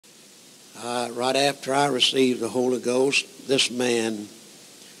Right after I received the Holy Ghost, this man,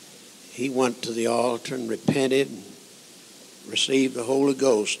 he went to the altar and repented and received the Holy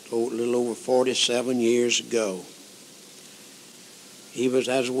Ghost a little over 47 years ago. He was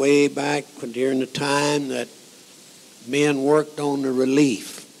as way back during the time that men worked on the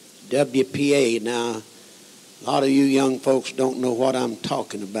relief, WPA. Now, a lot of you young folks don't know what I'm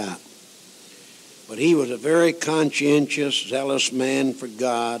talking about. But he was a very conscientious, zealous man for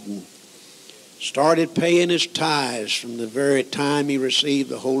God and started paying his tithes from the very time he received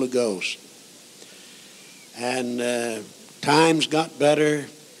the Holy Ghost. And times got better,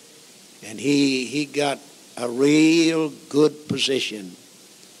 and he got a real good position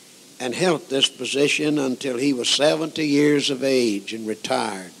and held this position until he was 70 years of age and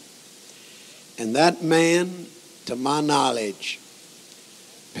retired. And that man, to my knowledge,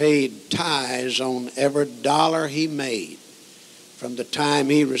 paid tithes on every dollar he made from the time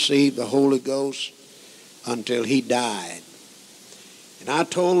he received the Holy Ghost until he died. And I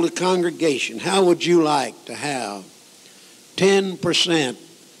told the congregation, how would you like to have 10%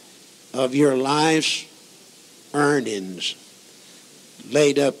 of your life's earnings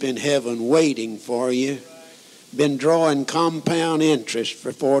laid up in heaven waiting for you? Been drawing compound interest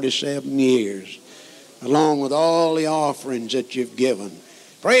for 47 years, along with all the offerings that you've given.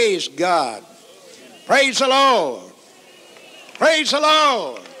 Praise God. Praise the Lord. Praise the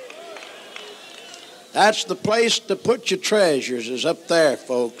Lord. That's the place to put your treasures, is up there,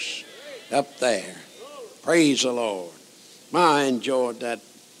 folks. Up there. Praise the Lord. I enjoyed that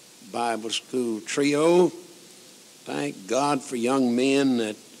Bible school trio. Thank God for young men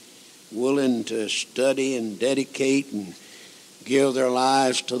that willing to study and dedicate and give their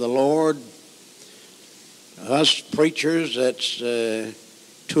lives to the Lord. Us preachers that's 2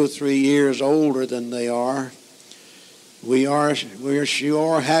 or 3 years older than they are, we're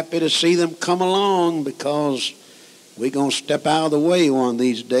sure happy to see them come along, because we're going to step out of the way one of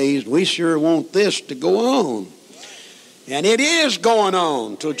these days. We sure want this to go on. And it is going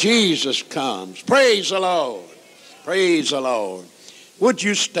on till Jesus comes. Praise the Lord. Praise the Lord. Would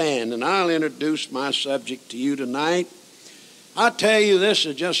you stand, and I'll introduce my subject to you tonight. I tell you, this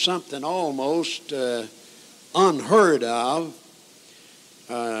is just something almost unheard of.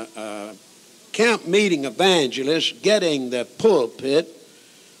 Camp meeting evangelist getting the pulpit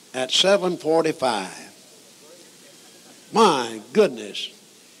at 7:45. My goodness.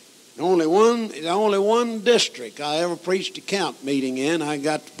 The only one district I ever preached a camp meeting in, I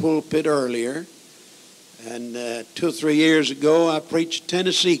got the pulpit earlier. And 2 or 3 years ago, I preached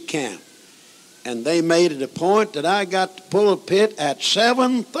Tennessee camp. And they made it a point that I got the pulpit at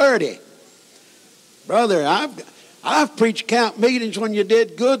 7:30. Brother, I've preached camp meetings when you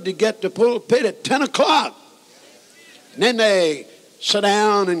did good to get the pulpit at 10 o'clock. And then they sit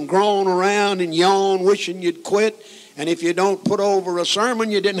down and groan around and yawn, wishing you'd quit. And if you don't put over a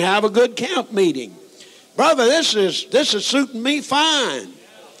sermon, you didn't have a good camp meeting. Brother, this is suiting me fine.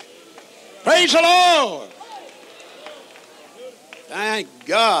 Praise the Lord. Thank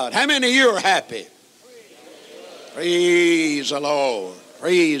God. How many of you are happy? Praise the Lord.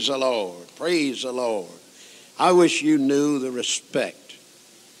 Praise the Lord. Praise the Lord. I wish you knew the respect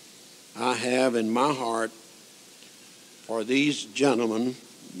I have in my heart for these gentlemen,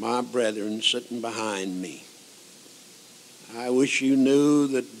 my brethren, sitting behind me. I wish you knew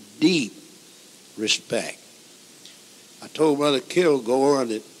the deep respect. I told Brother Kilgore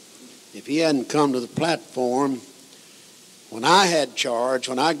that if he hadn't come to the platform when I had charge,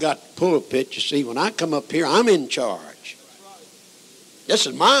 when I got the pulpit, you see, when I come up here, I'm in charge. This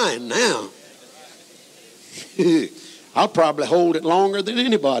is mine now. I'll probably hold it longer than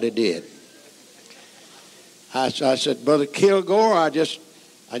anybody did. I said, Brother Kilgore, I just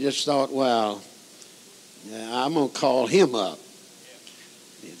thought, well, I'm going to call him up.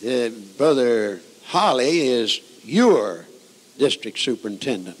 Brother Holly is your district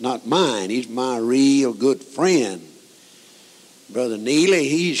superintendent, not mine. He's my real good friend. Brother Neely,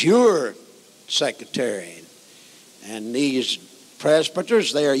 he's your secretary. And these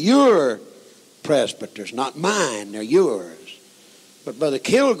presbyters, they are your presbyters, not mine. They're yours. But Brother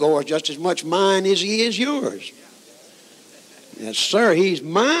Kilgore is just as much mine as he is yours. Yes, sir, he's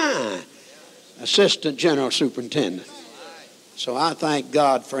my assistant general superintendent. So I thank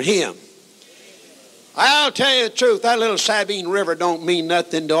God for him. I'll tell you the truth, that little Sabine River don't mean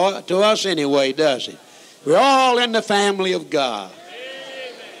nothing to us anyway, does it? We're all in the family of God.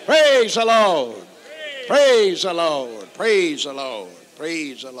 Praise the Lord. Praise the Lord. Praise the Lord.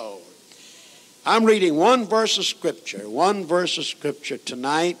 Praise the Lord. I'm reading one verse of Scripture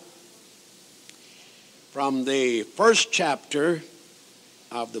tonight from the first chapter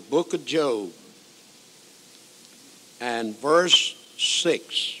of the book of Job and verse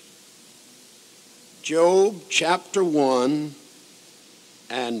 6. Job chapter 1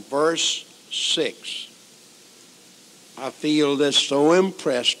 and verse 6. I feel this so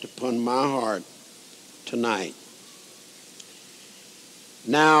impressed upon my heart tonight.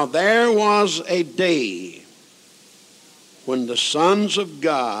 Now there was a day when the sons of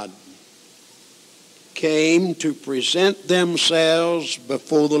God came to present themselves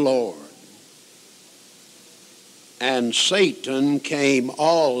before the Lord, and Satan came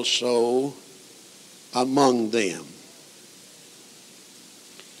also among them.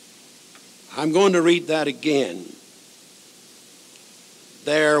 I'm going to read that again.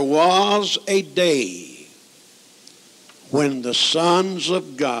 There was a day when the sons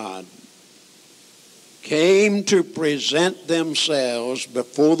of God came to present themselves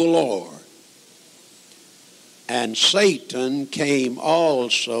before the Lord, and Satan came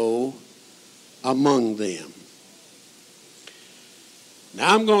also among them.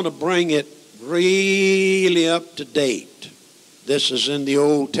 Now I'm going to bring it really up to date. This is in the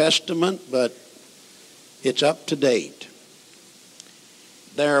Old Testament, but it's up to date.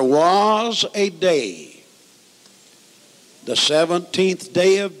 There was a day, the 17th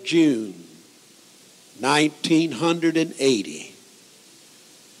day of June, 1980,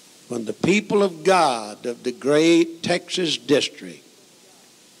 when the people of God of the great Texas district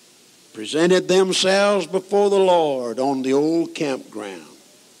presented themselves before the Lord on the old campground,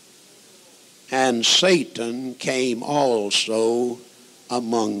 and Satan came also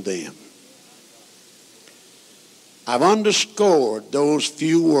among them. I've underscored those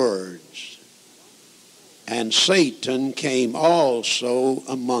few words, and Satan came also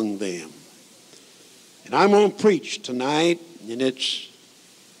among them. And I'm going to preach tonight, and it's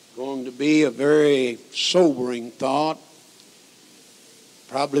going to be a very sobering thought.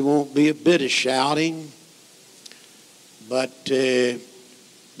 Probably won't be a bit of shouting, but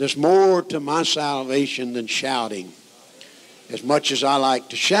there's more to my salvation than shouting, as much as I like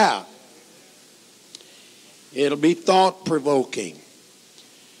to shout. It'll be thought-provoking.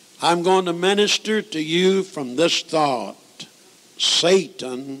 I'm going to minister to you from this thought: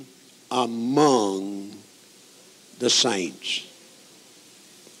 Satan among the saints.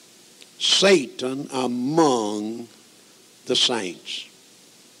 Satan among the saints.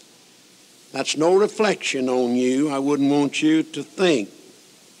 That's no reflection on you. I wouldn't want you to think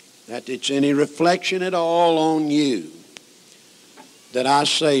that it's any reflection at all on you that I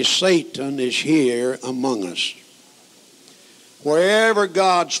say Satan is here among us. Wherever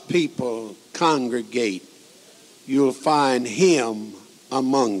God's people congregate, you'll find him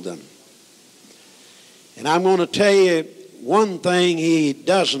among them. And I'm going to tell you one thing he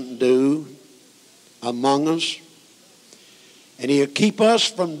doesn't do among us, and he'll keep us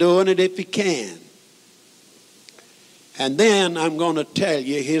from doing it if he can. And then I'm going to tell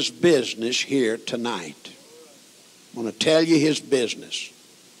you his business here tonight. I'm going to tell you his business.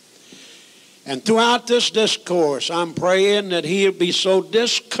 And throughout this discourse, I'm praying that he'll be so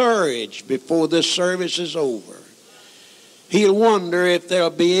discouraged before this service is over, he'll wonder if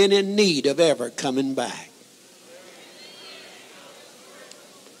there'll be any need of ever coming back.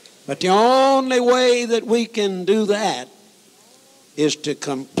 But the only way that we can do that is to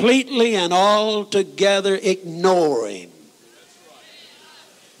completely and altogether ignore him.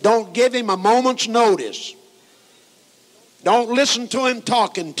 Don't give him a moment's notice. Don't listen to him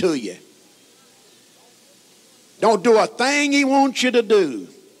talking to you. Don't do a thing he wants you to do.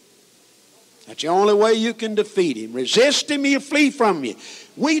 That's the only way you can defeat him. Resist him, he'll flee from you.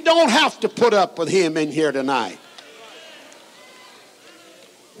 We don't have to put up with him in here tonight.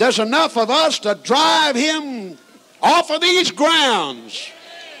 There's enough of us to drive him off of these grounds.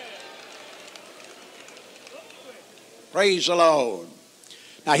 Praise the Lord.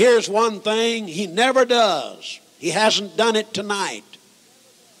 Now here's one thing he never does. He hasn't done it tonight.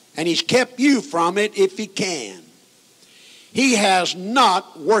 And he's kept you from it if he can. He has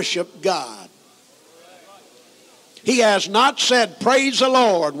not worshiped God. He has not said, praise the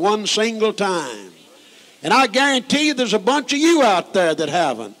Lord, one single time. And I guarantee you there's a bunch of you out there that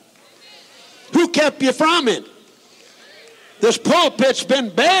haven't. Who kept you from it? This pulpit's been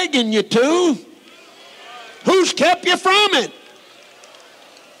begging you to. Who's kept you from it?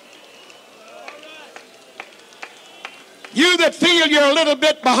 You that feel you're a little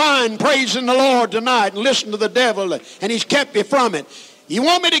bit behind praising the Lord tonight and listen to the devil and he's kept you from it. You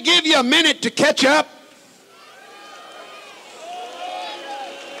want me to give you a minute to catch up?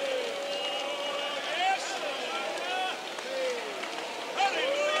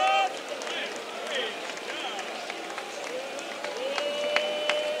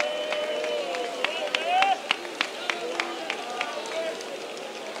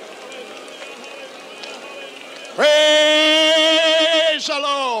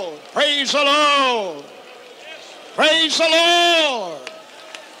 Praise the Lord. Praise the Lord.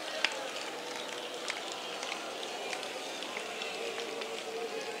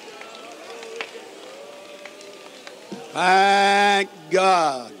 Thank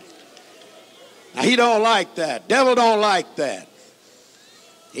God. Now, he don't like that. Devil don't like that.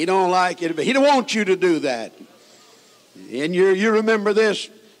 He don't like it. He don't want you to do that. And you remember this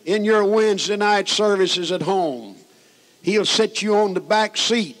in your Wednesday night services at home. He'll set you on the back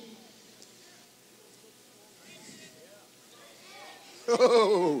seat.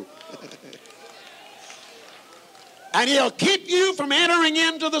 Oh. And he'll keep you from entering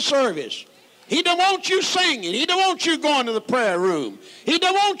into the service. He don't want you singing. He don't want you going to the prayer room. He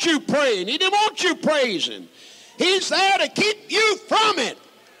don't want you praying. He don't want you praising. He's there to keep you from it.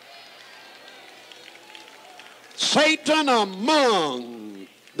 Satan among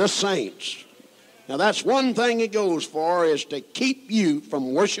the saints. Now that's one thing he goes for, is to keep you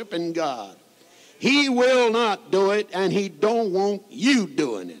from worshiping God. He will not do it, and he don't want you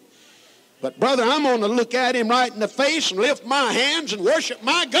doing it. But brother, I'm going to look at him right in the face and lift my hands and worship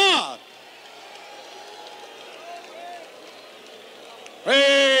my God.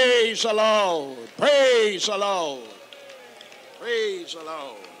 Praise the Lord. Praise the Lord. Praise the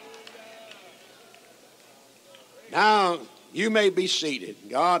Lord. Now, you may be seated.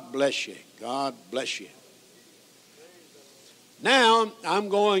 God bless you. God bless you. Now, I'm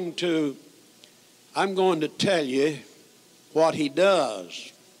going to tell you what he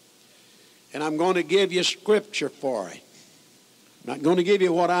does. And I'm going to give you scripture for it. I'm not going to give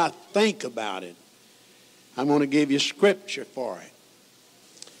you what I think about it. I'm going to give you scripture for it.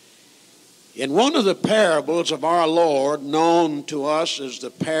 In one of the parables of our Lord, known to us as the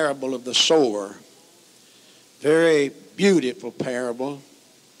parable of the sower, very beautiful parable.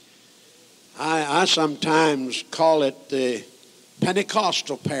 I sometimes call it the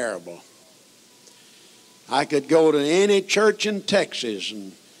Pentecostal parable. I could go to any church in Texas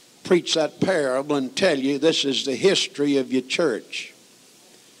and preach that parable and tell you this is the history of your church.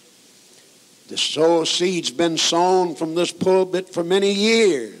 The seed's been sown from this pulpit for many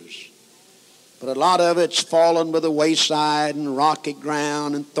years. But a lot of it's fallen by the wayside and rocky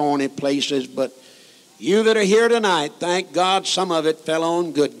ground and thorny places. But you that are here tonight, thank God some of it fell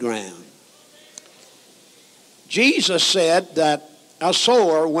on good ground. Jesus said that a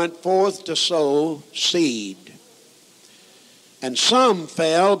sower went forth to sow seed. And some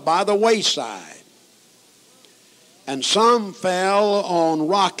fell by the wayside. And some fell on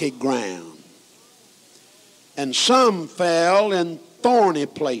rocky ground. And some fell in thorny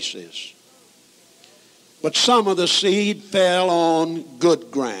places. But some of the seed fell on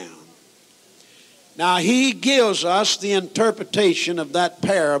good ground. Now, he gives us the interpretation of that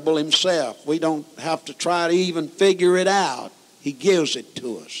parable himself. We don't have to try to even figure it out. He gives it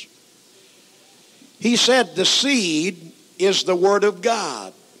to us. He said the seed is the Word of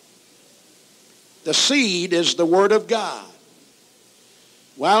God. The seed is the Word of God.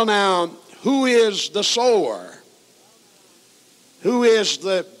 Well, now, who is the sower? Who is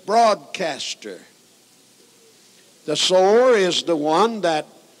the broadcaster? The sower is the one that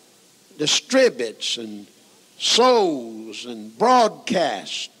distributes and sows and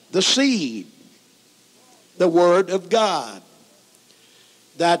broadcasts the seed, the Word of God.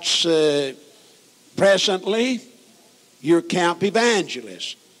 That's presently your camp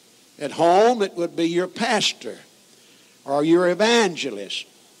evangelist. At home it would be your pastor or your evangelist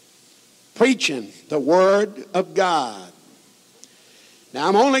preaching the Word of God. Now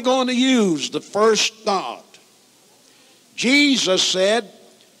I'm only going to use the first thought. Jesus said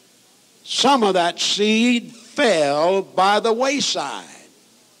some of that seed fell by the wayside.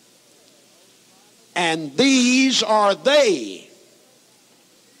 And these are they.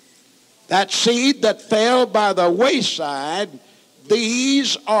 That seed that fell by the wayside,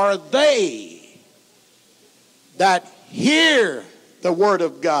 these are they that hear the Word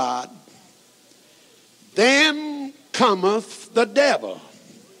of God. Then cometh the devil,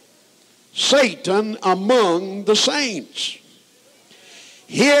 Satan, among the saints.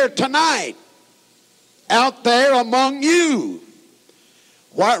 Here tonight, out there among you,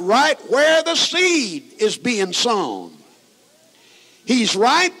 right where the seed is being sown. He's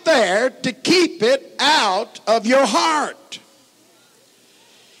right there to keep it out of your heart.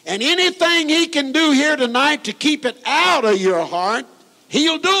 And anything he can do here tonight to keep it out of your heart,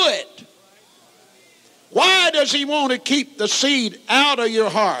 he'll do it. Why does he want to keep the seed out of your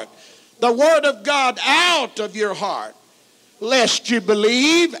heart? The Word of God out of your heart, lest you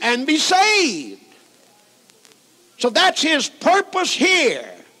believe and be saved. So that's his purpose here,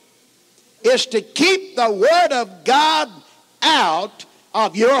 is to keep the Word of God out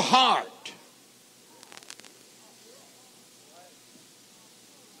of your heart.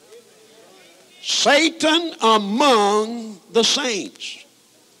 Satan among the saints.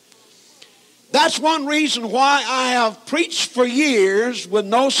 That's one reason why I have preached for years with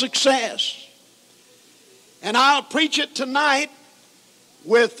no success. And I'll preach it tonight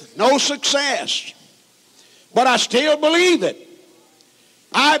with no success. But I still believe it.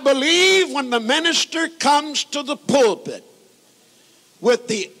 I believe when the minister comes to the pulpit with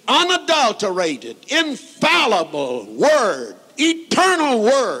the unadulterated, infallible word, eternal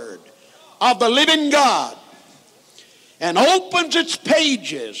word of the living God, and opens its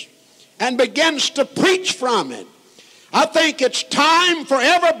pages and begins to preach from it, I think it's time for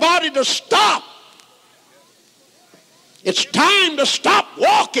everybody to stop. It's time to stop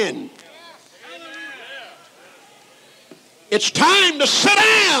walking. It's time to sit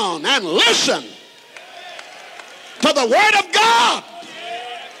down and listen to the Word of God.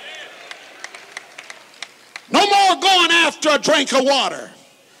 No more going after a drink of water.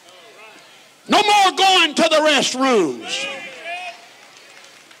 No more going to the restrooms.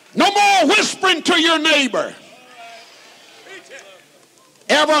 No more whispering to your neighbor.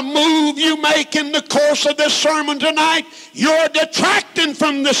 Every move you make in the course of this sermon tonight, you're detracting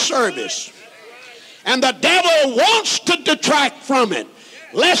from this service. And the devil wants to detract from it,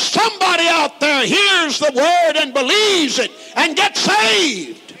 lest somebody out there hears the word and believes it and gets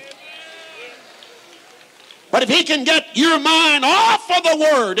saved. But if he can get your mind off of the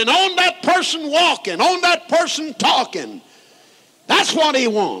word and on that person walking, on that person talking, that's what he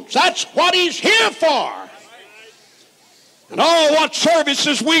wants. That's what he's here for. And oh, what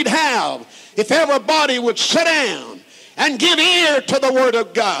services we'd have if everybody would sit down and give ear to the Word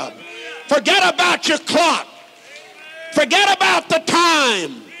of God. Forget about your clock. Forget about the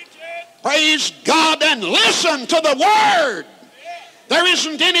time. Praise God and listen to the Word. There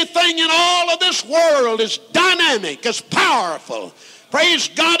isn't anything in all of this world as dynamic, as powerful, praise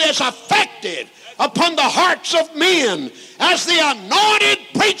God, as effective upon the hearts of men as the anointed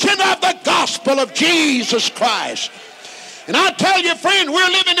preaching of the gospel of Jesus Christ. And I tell you, friend, we're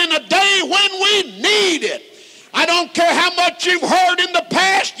living in a day when we need it. I don't care how much you've heard in the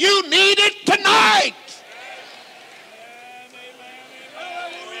past, you need it tonight.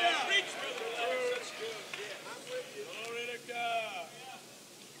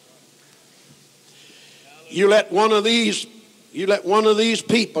 You let one of these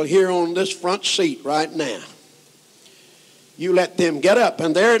people here on this front seat right now, you let them get up,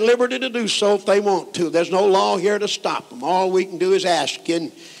 and they're at liberty to do so if they want to. There's no law here to stop them. All we can do is ask you,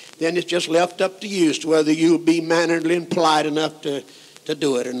 and then it's just left up to you as to whether you'll be mannerly and polite enough to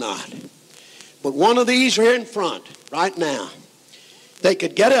do it or not. But one of these here in front right now, they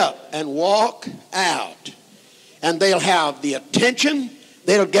could get up and walk out, and they'll have the attention,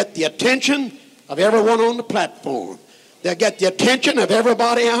 they'll get the attention of everyone on the platform. They'll get the attention of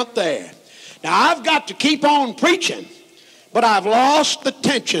everybody out there. Now, I've got to keep on preaching, but I've lost the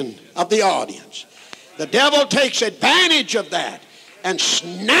attention of the audience. The devil takes advantage of that and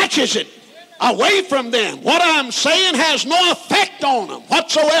snatches it away from them. What I'm saying has no effect on them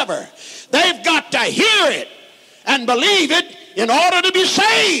whatsoever. They've got to hear it and believe it in order to be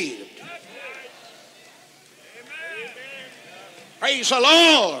saved. Praise the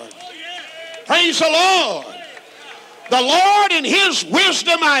Lord. Praise the Lord. The Lord in His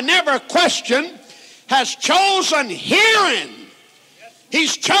wisdom, I never question, has chosen hearing.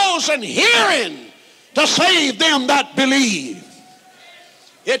 He's chosen hearing to save them that believe.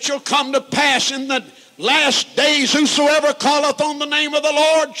 It shall come to pass in the last days, whosoever calleth on the name of the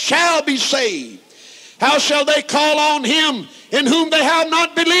Lord shall be saved. How shall they call on Him in whom they have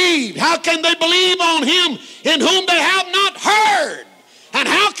not believed? How can they believe on Him in whom they have not heard? And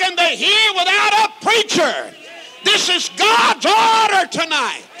how can they hear without a preacher? This is God's order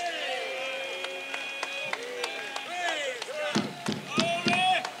tonight.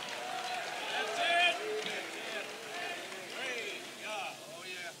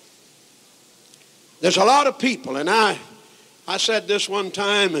 There's a lot of people, and I said this one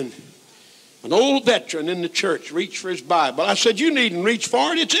time, and an old veteran in the church reached for his Bible. I said, you needn't reach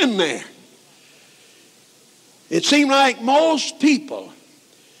for it, it's in there. It seemed like most people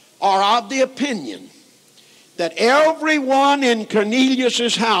are of the opinion that everyone in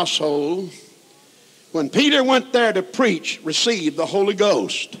Cornelius' household, when Peter went there to preach, received the Holy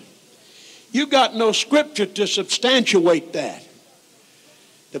Ghost. You got no scripture to substantiate that.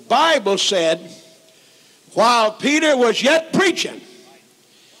 The Bible said, while Peter was yet preaching,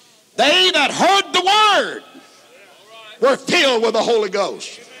 they that heard the word were filled with the Holy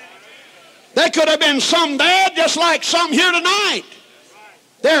Ghost. There could have been some there just like some here tonight.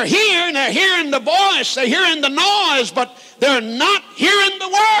 They're here and they're hearing the voice, they're hearing the noise, but they're not hearing the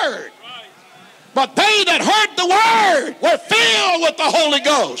word. But they that heard the word were filled with the Holy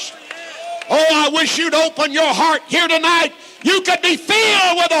Ghost. Oh, I wish you'd open your heart here tonight. You could be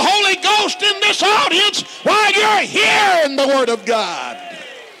filled with the Holy Ghost in this audience while you're hearing the Word of God.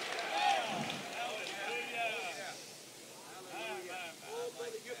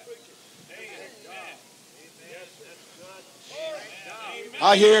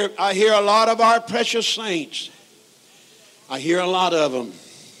 I hear a lot of our precious saints. I hear a lot of them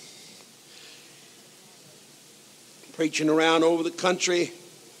preaching around over the country.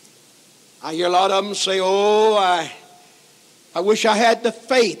 I hear a lot of them say, oh, I wish I had the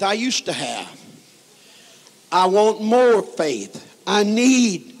faith I used to have. I want more faith. I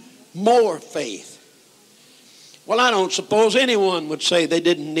need more faith. Well, I don't suppose anyone would say they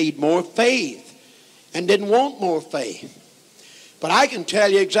didn't need more faith and didn't want more faith. But I can tell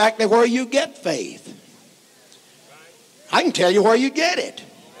you exactly where you get faith. I can tell you where you get it.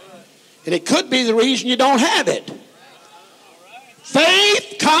 And it could be the reason you don't have it.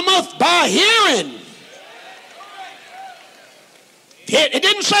 Faith cometh by hearing. It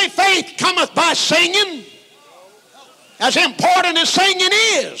didn't say faith cometh by singing, as important as singing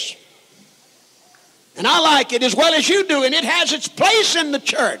is. And I like it as well as you do, and it has its place in the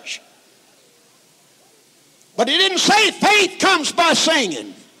church. But it didn't say faith comes by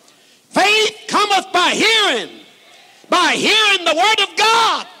singing. Faith cometh by hearing the Word of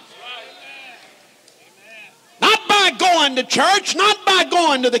God. Not by going to church, not by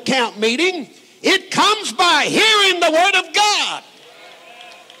going to the camp meeting. It comes by hearing the Word of God.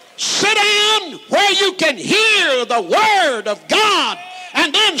 Sit down where you can hear the Word of God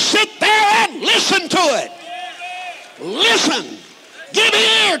and then sit there and listen to it. Listen. Give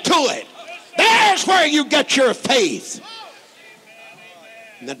ear to it. There's where you get your faith.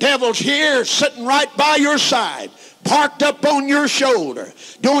 And the devil's here sitting right by your side, parked up on your shoulder,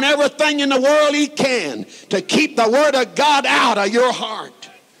 doing everything in the world he can to keep the Word of God out of your heart.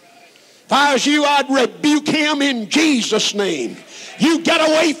 If I was you, I'd rebuke him in Jesus' name. You get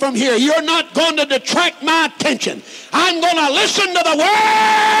away from here. You're not going to detract my attention. I'm going to listen to the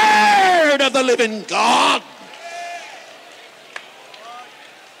Word of the living God.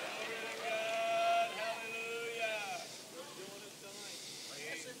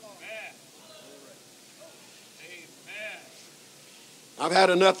 I've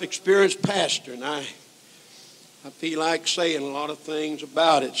had enough experience, pastor, and I feel like saying a lot of things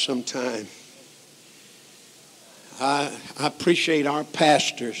about it sometimes. I appreciate our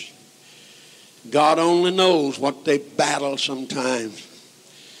pastors. God only knows what they battle sometimes.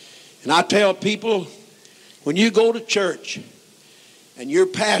 And I tell people, when you go to church and your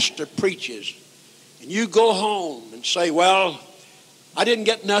pastor preaches, and you go home and say, well, I didn't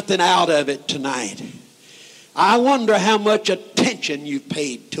get nothing out of it tonight. I wonder how much attention you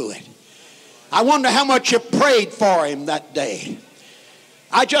paid to it. I wonder how much you prayed for him that day.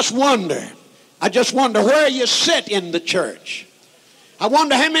 I just wonder where you sit in the church. I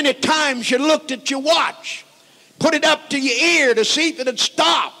wonder how many times you looked at your watch, put it up to your ear to see if it had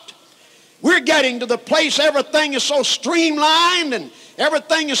stopped. We're getting to the place everything is so streamlined and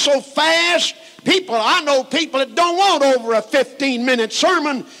everything is so fast. I know people that don't want over a 15-minute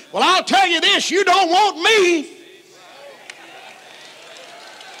sermon. Well, I'll tell you this, you don't want me.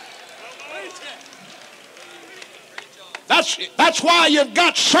 That's why you've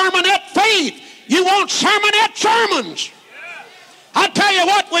got sermonette faith. You want sermonette sermons. I tell you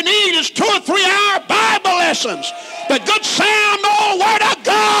what we need is 2 or 3 hour Bible lessons. The good sound old Word of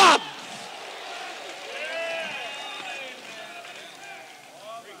God.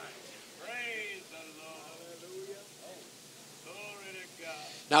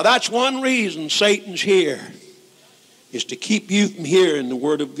 Now that's one reason Satan's here, is to keep you from hearing the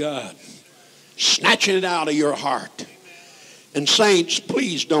Word of God, snatching it out of your heart. And saints,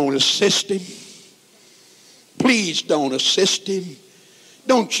 please don't assist him. Please don't assist him.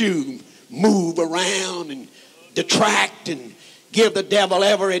 Don't you move around and detract and give the devil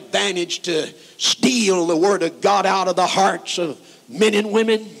every advantage to steal the Word of God out of the hearts of men and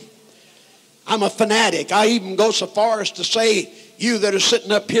women. I'm a fanatic. I even go so far as to say, you that are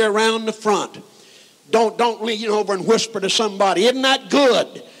sitting up here around the front, don't lean over and whisper to somebody. Isn't that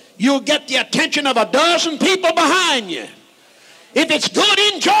good? You'll get the attention of a dozen people behind you. If it's good,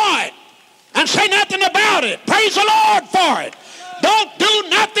 enjoy it. And say nothing about it. Praise the Lord for it. Don't do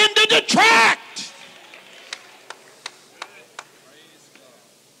nothing to detract.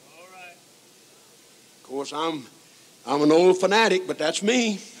 Of course, I'm an old fanatic, but that's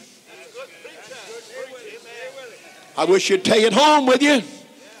me. I wish you'd take it home with you.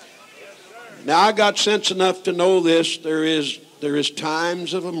 Now, I got sense enough to know this. There is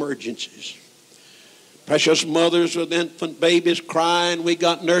times of emergencies. Precious mothers with infant babies crying. We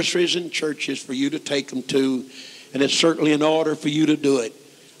got nurseries and churches for you to take them to, and it's certainly in order for you to do it.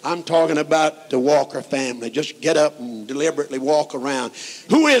 I'm talking about the Walker family. Just get up and deliberately walk around.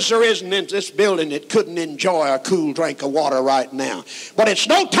 Who is there isn't in this building that couldn't enjoy a cool drink of water right now? But it's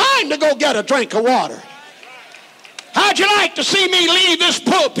no time to go get a drink of water. How'd you like to see me leave this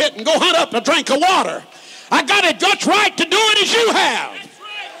pulpit and go hunt up a drink of water? I got a Dutch right to do it as you have.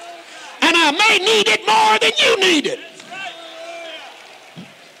 And I may need it more than you need it.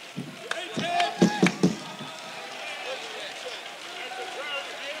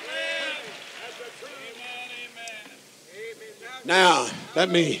 Now, let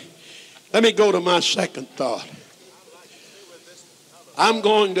me go to my second thought. I'm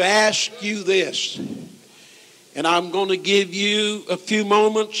going to ask you this, and I'm going to give you a few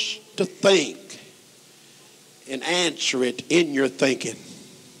moments to think and answer it in your thinking.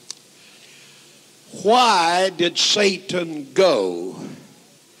 Why did Satan go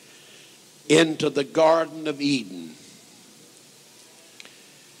into the Garden of Eden?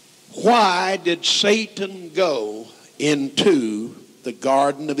 Why did Satan go into the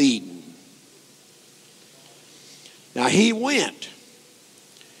Garden of Eden? Now he went.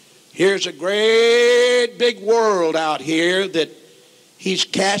 Here's a great big world out here that he's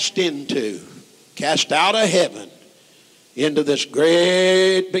cast out of heaven into this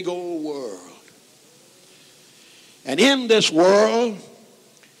great big old world. And in this world,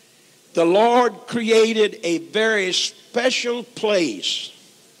 the Lord created a very special place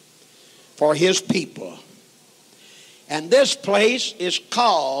for his people. And this place is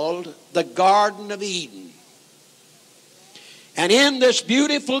called the Garden of Eden. And in this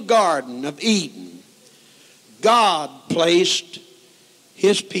beautiful Garden of Eden, God placed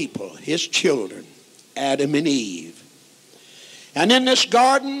his people, his children, Adam and Eve. And in this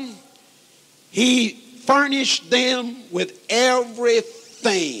garden, he furnished them with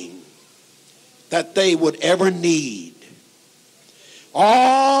everything that they would ever need.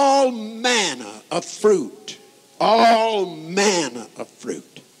 All manner of fruit. All manner of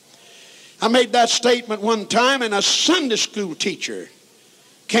fruit. I made that statement one time, and a Sunday school teacher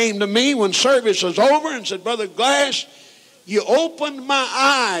came to me when service was over and said, Brother Glass, you opened my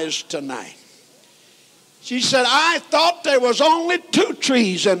eyes tonight. She said, I thought there was only 2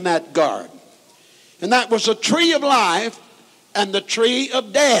 trees in that garden. And that was the tree of life and the tree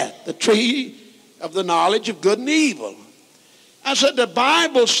of death, the tree of the knowledge of good and evil. I said, the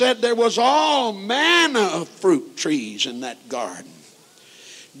Bible said there was all manner of fruit trees in that garden.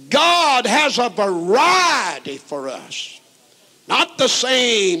 God has a variety for us. Not the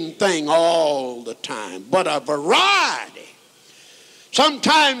same thing all the time, but a variety.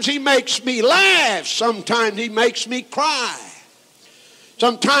 Sometimes he makes me laugh. Sometimes he makes me cry.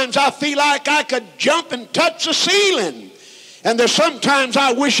 Sometimes I feel like I could jump and touch the ceiling. And there's sometimes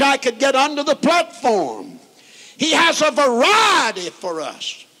I wish I could get under the platform. He has a variety for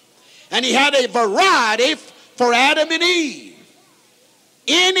us. And he had a variety for Adam and Eve.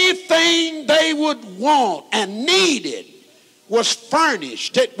 Anything they would want and needed was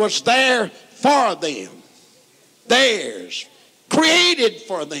furnished. It was there for them. Theirs. Created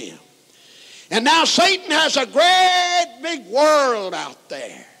for them. And now Satan has a great big world out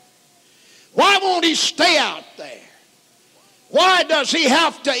there. Why won't he stay out there? Why does he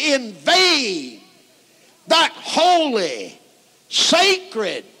have to invade that holy,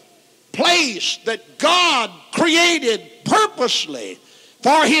 sacred place that God created purposely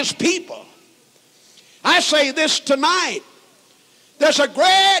for his people? I say this tonight. There's a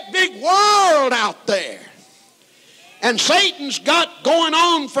great big world out there. And Satan's got going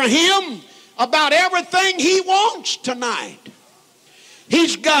on for him about everything he wants tonight.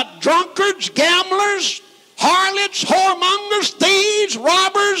 He's got drunkards, gamblers, harlots, whoremongers, thieves,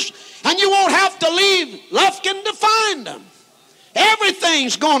 robbers, and you won't have to leave Lufkin to find them.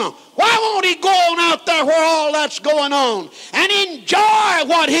 Everything's going on. Why won't he go on out there where all that's going on and enjoy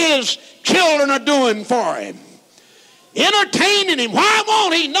what his children are doing for him? Entertaining him. Why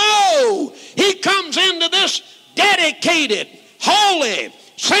won't he? No. He comes into this dedicated, holy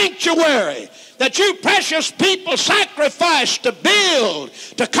sanctuary that you precious people sacrifice to build,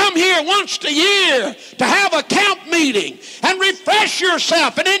 to come here once a year, to have a camp meeting and refresh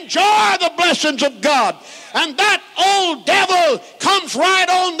yourself and enjoy the blessings of God. And that old devil comes right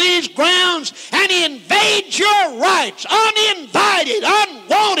on these grounds and he invades your rights, uninvited,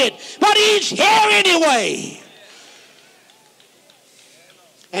 unwanted, but he's here anyway.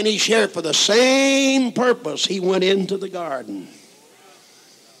 And he's here for the same purpose he went into the garden.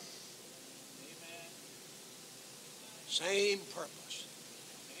 Same purpose.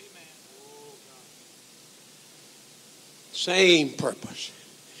 Same purpose.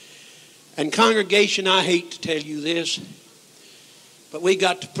 And congregation, I hate to tell you this, but we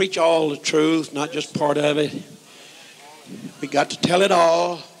got to preach all the truth, not just part of it. We got to tell it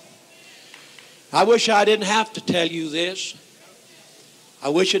all. I wish I didn't have to tell you this. I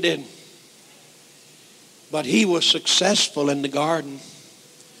wish I didn't. But he was successful in the garden.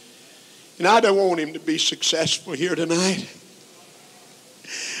 And I don't want him to be successful here tonight.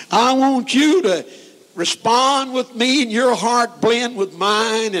 I want you to respond with me and your heart blend with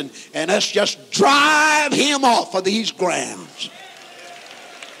mine, and us just drive him off of these grounds.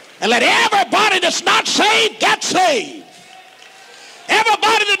 And let everybody that's not saved get saved.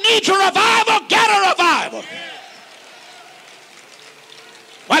 Everybody that needs a revival, get a revival.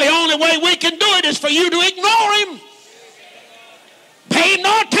 Well, the only way we can do it is for you to ignore him. Pay him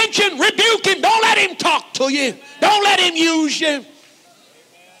no attention. Rebuke him. Don't let him talk to you. Don't let him use you.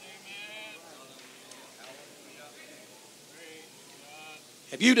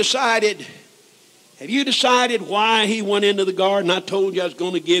 Have you decided why he went into the garden? I told you I was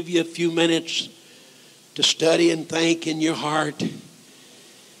going to give you a few minutes to study and think in your heart.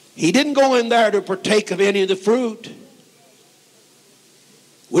 He didn't go in there to partake of any of the fruit.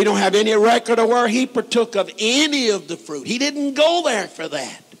 We don't have any record of where he partook of any of the fruit. He didn't go there for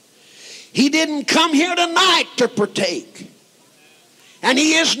that. He didn't come here tonight to partake. And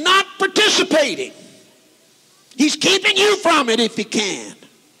he is not participating. He's keeping you from it if he can.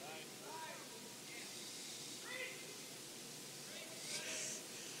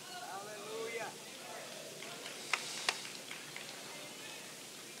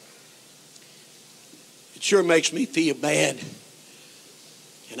 It sure makes me feel bad.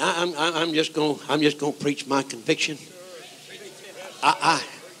 And I'm just going to preach my conviction. I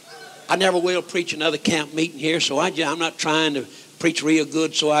never will preach another camp meeting here, so I'm not trying to preach real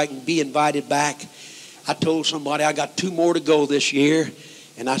good so I can be invited back. I told somebody I got 2 more to go this year,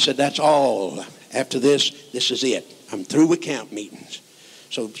 and I said that's all. After this is it. I'm through with camp meetings.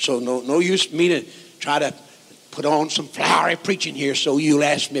 So no use for me to try to put on some flowery preaching here so you'll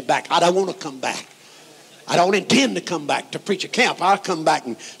ask me back. I don't want to come back. I don't intend to come back to preach a camp. I'll come back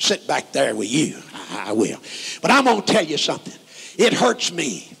and sit back there with you. I will. But I'm going to tell you something. It hurts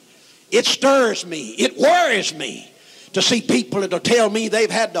me. It stirs me. It worries me to see people that will tell me they've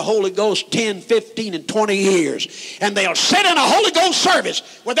had the Holy Ghost 10, 15, and 20 years. And they'll sit in a Holy Ghost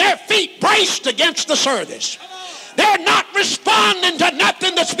service with their feet braced against the service. They're not responding to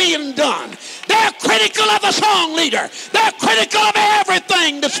nothing that's being done. They're critical of the song leader. They're critical of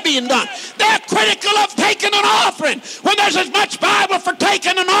everything that's being done. They're critical of taking an offering when there's as much Bible for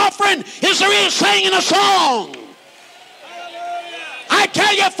taking an offering as there is singing a song. I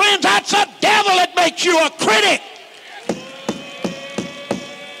tell you, friends, that's the devil that makes you a critic.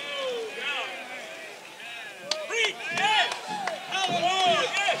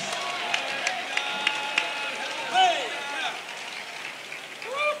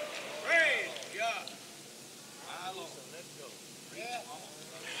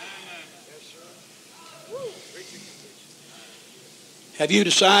 Have you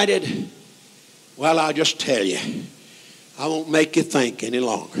decided? Well, I'll just tell you. I won't make you think any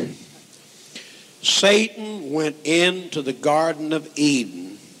longer. Satan went into the Garden of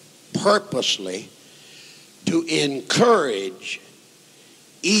Eden purposely to encourage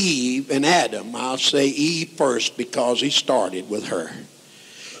Eve and Adam. I'll say Eve first because he started with her.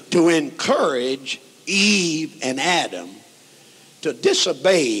 To encourage Eve and Adam to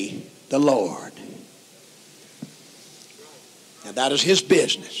disobey the Lord. Now that is his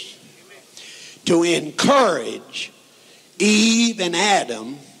business. To encourage Eve and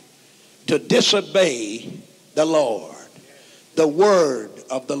Adam to disobey the Lord. The word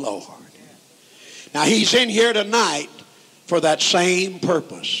of the Lord. Now he's in here tonight for that same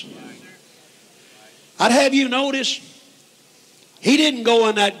purpose. I'd have you notice, he didn't go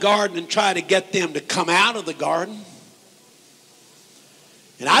in that garden and try to get them to come out of the garden.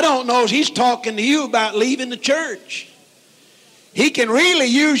 And I don't know if he's talking to you about leaving the church. He can really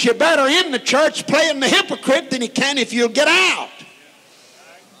use you better in the church playing the hypocrite than he can if you'll get out.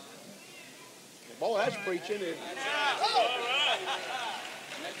 Boy, that's preaching, isn't it?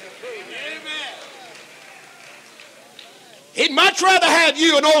 He'd much rather have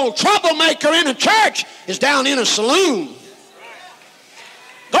you, an old troublemaker in a church, is down in a saloon.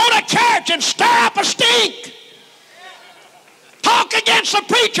 Go to church and stir up a stink. Talk against the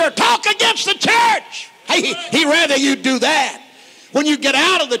preacher. Talk against the church. He'd rather you do that. When you get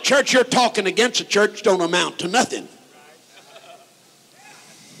out of the church, you're talking against the church don't amount to nothing.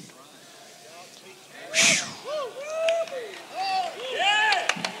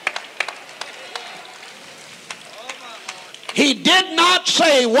 He did not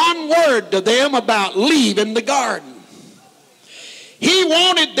say one word to them about leaving the garden. He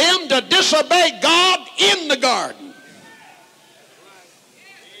wanted them to disobey God in the garden.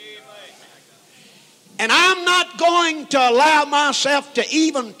 And I'm not going to allow myself to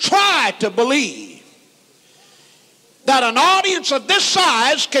even try to believe that an audience of this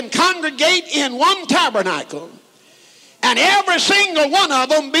size can congregate in one tabernacle and every single one of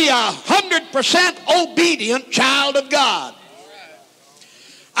them be 100% obedient child of God.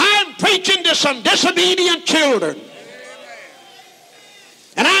 I'm preaching to some disobedient children.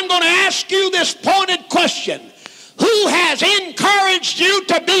 And I'm going to ask you this pointed question. Who has encouraged you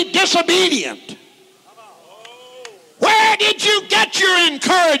to be disobedient? Where did you get your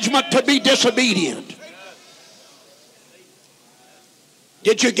encouragement to be disobedient?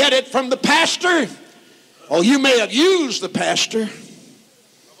 Did you get it from the pastor? Oh, you may have used the pastor.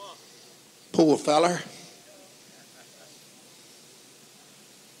 Poor feller.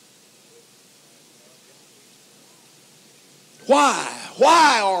 Why?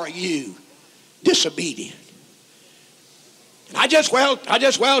 Why are you disobedient? And I just well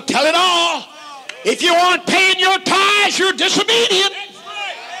tell it all. If you aren't paying your tithes, you're disobedient.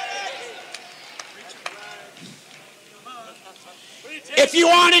 If you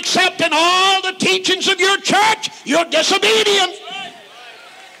aren't accepting all the teachings of your church, you're disobedient.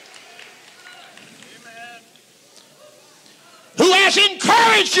 Who has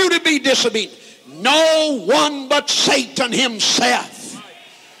encouraged you to be disobedient? No one but Satan himself.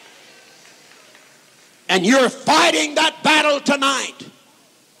 And you're fighting that battle tonight.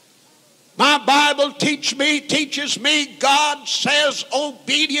 My Bible teaches me God says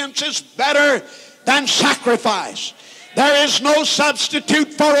obedience is better than sacrifice. There is no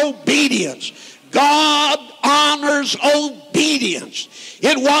substitute for obedience. God honors obedience.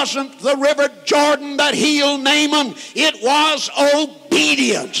 It wasn't the river Jordan that healed Naaman. It was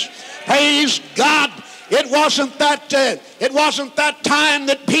obedience. Praise God. It wasn't that time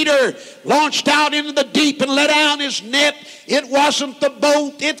that Peter launched out into the deep and let down his net. It wasn't the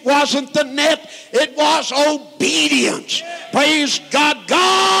boat. It wasn't the net. It was obedience. Praise God.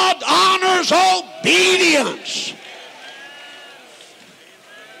 God honors obedience.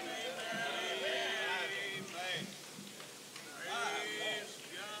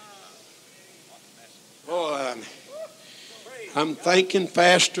 Boy, I'm thinking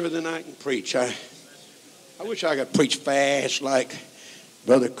faster than I can preach. I wish I could preach fast like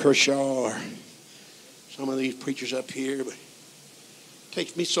Brother Kershaw or some of these preachers up here, but it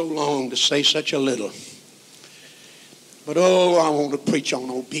takes me so long to say such a little. But oh, I want to preach on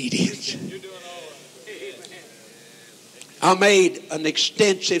obedience. I made an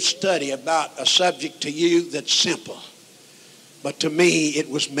extensive study about a subject to you that's simple, but to me it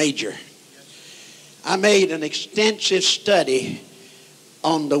was major. I made an extensive study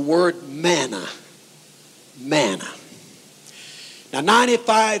on the word manna. Manna. Now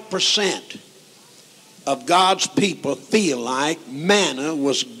 95% of God's people feel like manna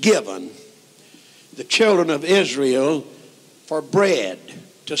was given the children of Israel for bread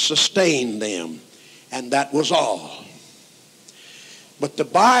to sustain them, and that was all. But the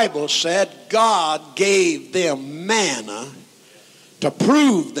Bible said God gave them manna to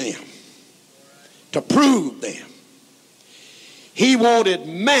prove them. To prove them. He wanted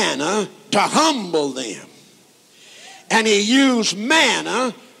manna to humble them. And he used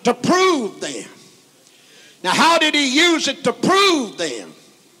manna to prove them. Now, how did he use it to prove them?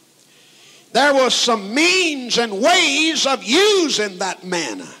 There was some means and ways of using that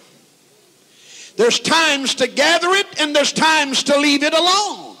manna. There's times to gather it and there's times to leave it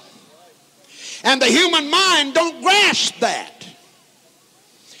alone. And the human mind don't grasp that.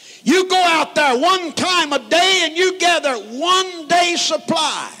 You go out there one time a day and you gather 1 day's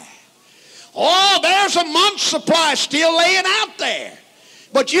supply. Oh, there's a month's supply still laying out there.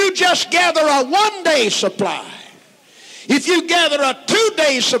 But you just gather a 1 day supply. If you gather a 2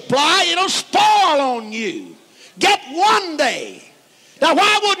 day supply, it'll spoil on you. Get 1 day. Now,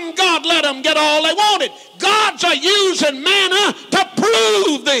 why wouldn't God let them get all they wanted? God's using manna to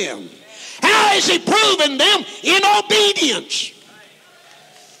prove them. How is he proving them? In obedience.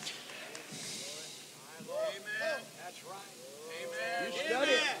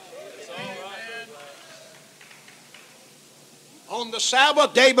 On the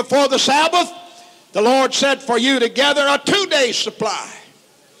Sabbath, day before the Sabbath, the Lord said for you to gather a 2 day supply.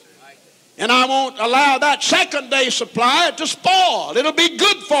 And I won't allow that 2nd day supply to spoil. It'll be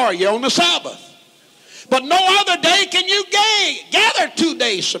good for you on the Sabbath. But no other day can you gather 2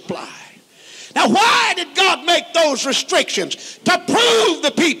 days supply. Now, why did God make those restrictions? To prove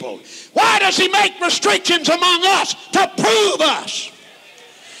the people. Why does he make restrictions among us? To prove us.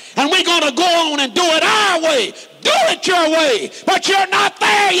 And we're going to go on and do it our way. Do it your way. But you're not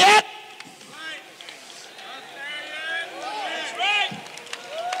there yet.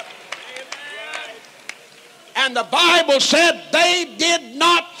 And the Bible said they did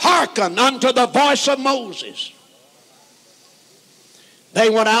not hearken unto the voice of Moses. They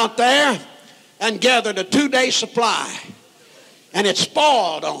went out there and gathered a 2-day supply. And it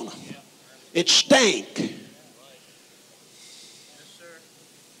spoiled on them. It stank. Yes, sir.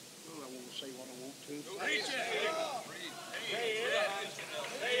 Oh, I won't say what I want to.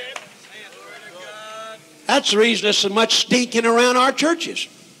 That's the reason there's so much stinking around our churches.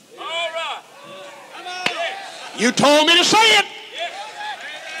 You told me to say it.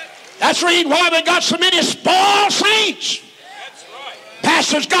 That's the reason why we got so many spoiled saints.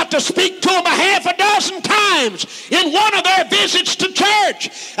 Pastor's got to speak to them a half a dozen times in one of their visits to church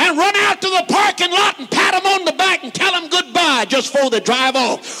and run out to the parking lot and pat them on the back and tell them goodbye just before they drive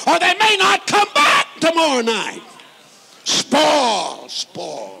off. Or they may not come back tomorrow night. Spoil,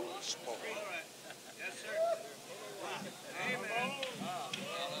 spoil, spoil. Yes, sir. Amen.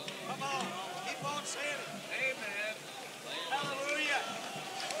 Come on. Keep on saying it. Amen. Hallelujah.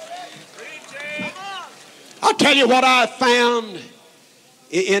 Preach. Come on. I'll tell you what I found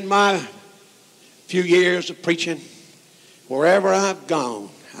in my few years of preaching. Wherever I've gone,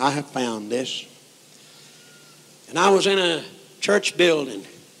 I have found this. And I was in a church building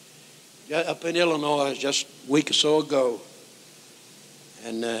up in Illinois just a week or so ago,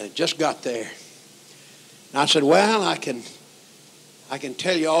 and just got there. And I said, well, I can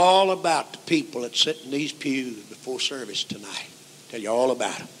tell you all about the people that sit in these pews before service tonight. Tell you all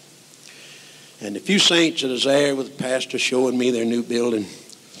about them. And the few saints that was there with the pastor showing me their new building,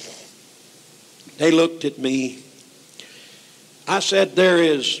 they looked at me. I said, there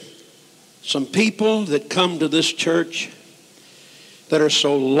is some people that come to this church that are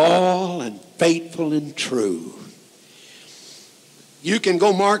so loyal and faithful and true. You can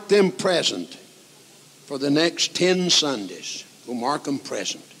go mark them present for the next 10 Sundays. Go mark them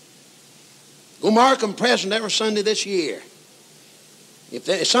present. Go mark them present every Sunday this year.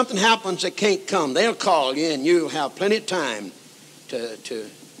 If something happens that can't come, they'll call you and you'll have plenty of time to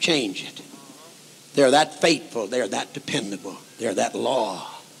change it. They're that faithful. They're that dependable. They're that loyal.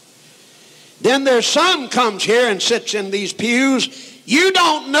 Then their son comes here and sits in these pews. You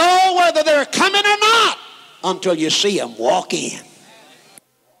don't know whether they're coming or not until you see them walk in.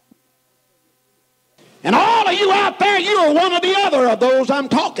 And all of you out there, you are one or the other of those I'm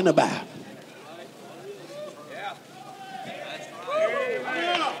talking about.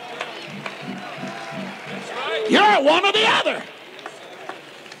 You're one or the other.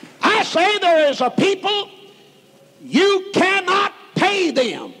 I say there is a people, you cannot pay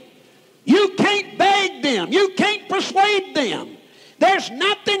them. You can't beg them. You can't persuade them. There's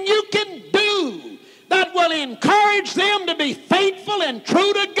nothing you can do that will encourage them to be faithful and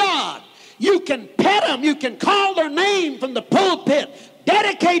true to God. You can pet them. You can call their name from the pulpit.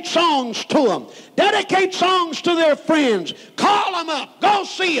 Dedicate songs to them. Dedicate songs to their friends. Call them up. Go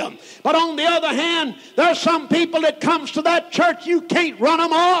see them. But on the other hand, there's some people that comes to that church, you can't run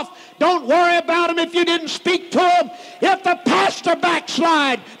them off. Don't worry about them if you didn't speak to them. If the pastor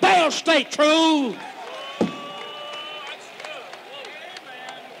backslide, they'll stay true.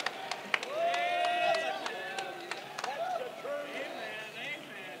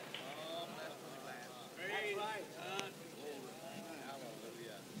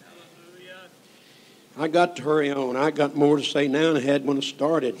 I got to hurry on. I got more to say now than I had when I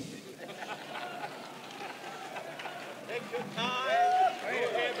started. Take your time.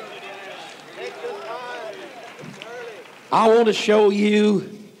 Take your time. I want to show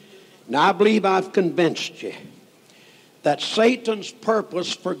you, and I believe I've convinced you, that Satan's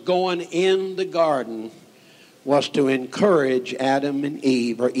purpose for going in the garden was to encourage Adam and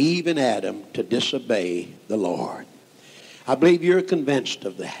Eve, or Eve and Adam, to disobey the Lord. I believe you're convinced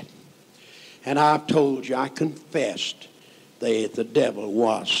of that. And I've told you, I confessed that the devil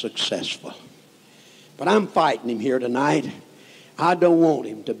was successful. But I'm fighting him here tonight. I don't want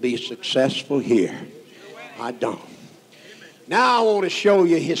him to be successful here. I don't. Now I want to show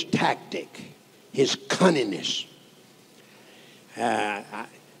you his tactic, his cunningness.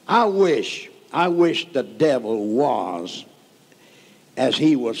 I wish the devil was as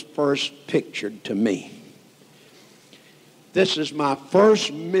he was first pictured to me. This is my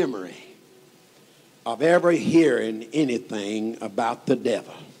first memory of ever hearing anything about the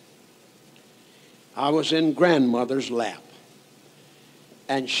devil. I was in grandmother's lap,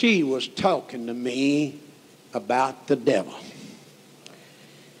 and she was talking to me about the devil.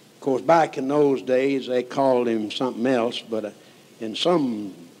 Of course, back in those days, they called him something else, but in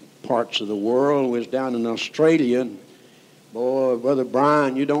some parts of the world, was down in Australia, and boy, Brother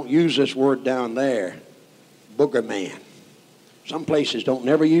Brian, you don't use this word down there, booger man. Some places don't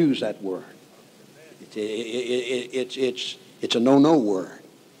never use that word. It's a no-no word.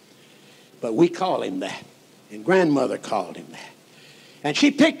 But we call him that, and grandmother called him that. And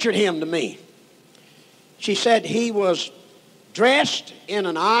she pictured him to me. She said he was dressed in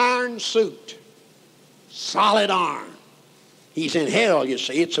an iron suit, solid iron. He's in hell, you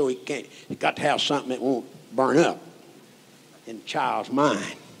see it, so he can't. He's got to have something that won't burn up in the child's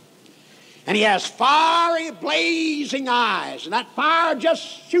mind. And he has fiery, blazing eyes, and that fire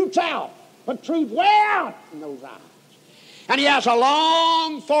just shoots out, protrudes way out in those eyes. And he has a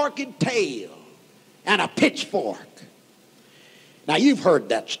long, forked tail and a pitchfork. Now, you've heard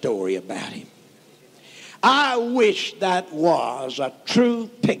that story about him. I wish that was a true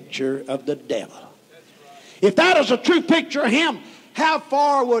picture of the devil. If that is a true picture of him, how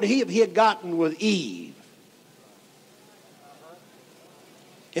far would he have gotten with Eve?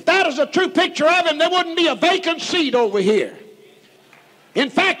 If that is a true picture of him, there wouldn't be a vacant seat over here.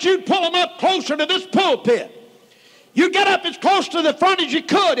 In fact, you'd pull him up closer to this pulpit. You get up as close to the front as you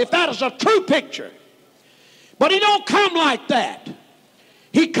could if that is a true picture. But he don't come like that.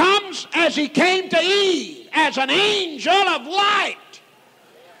 He comes as he came to Eve, as an angel of light.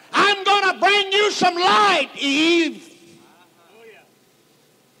 I'm going to bring you some light, Eve.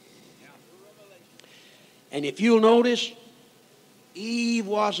 And if you'll notice, Eve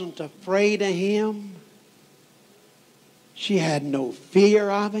wasn't afraid of him. She had no fear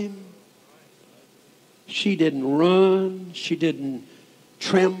of him. She didn't run. She didn't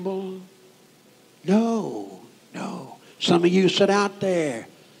tremble. No. Some of you sit out there.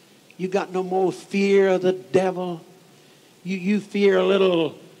 You got no more fear of the devil. You fear a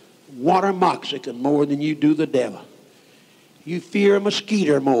little water moxican more than you do the devil. You fear a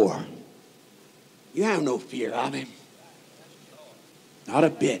mosquito more. You have no fear of him. Not a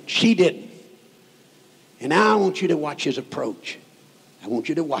bit. She didn't. And now I want you to watch his approach. I want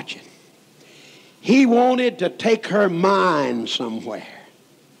you to watch it. He wanted to take her mind somewhere.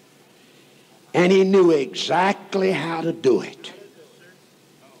 And he knew exactly how to do it.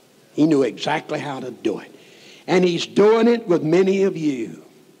 He knew exactly how to do it. And he's doing it with many of you.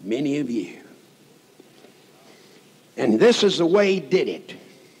 Many of you. And this is the way he did it.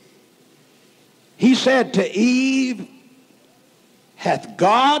 He said to Eve, hath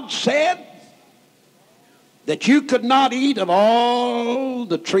God said that you could not eat of all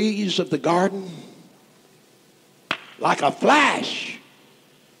the trees of the garden? Like a flash,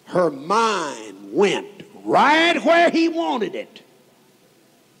 her mind went right where he wanted it,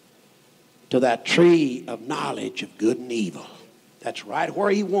 to that tree of knowledge of good and evil. That's right where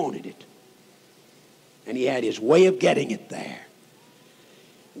he wanted it. And he had his way of getting it there.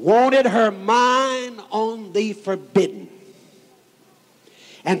 Wanted her mind on the forbidden.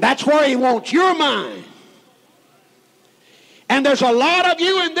 And that's where he wants your mind. And there's a lot of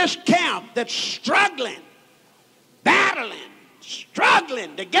you in this camp that's struggling, battling,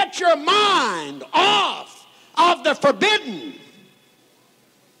 struggling to get your mind off of the forbidden.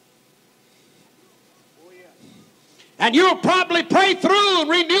 And you'll probably pray through and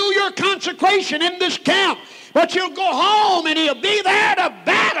renew your consecration in this camp. But you'll go home and he'll be there to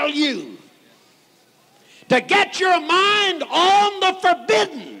battle you. To get your mind on the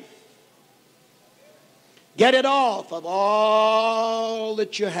forbidden. Get it off of all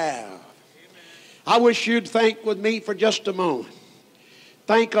that you have. I wish you'd think with me for just a moment.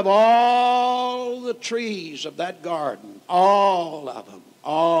 Think of all the trees of that garden. All of them.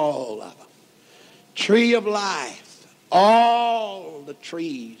 All of them. Tree of life. All the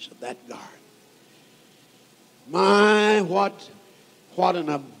trees of that garden. My, what an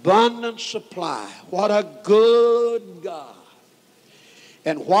abundant supply. What a good God.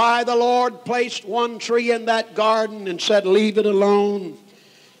 And why the Lord placed one tree in that garden and said, leave it alone.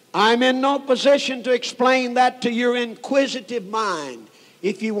 I'm in no position to explain that to your inquisitive mind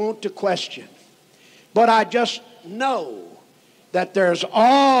if you want to question. But I just know that there's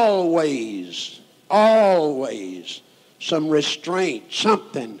always some restraint,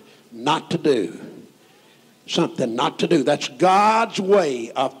 something not to do. Something not to do. That's God's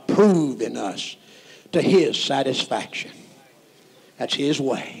way of proving us to his satisfaction. That's his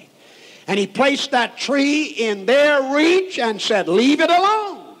way. And he placed that tree in their reach and said, leave it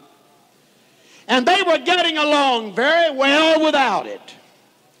alone. And they were getting along very well without it.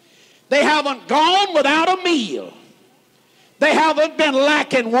 They haven't gone without a meal. They haven't been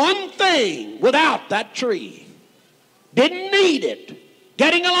lacking one thing without that tree. Didn't need it.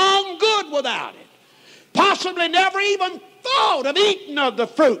 Getting along good without it. Possibly never even thought of eating of the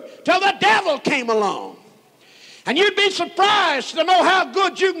fruit till the devil came along. And you'd be surprised to know how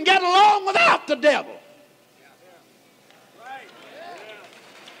good you can get along without the devil.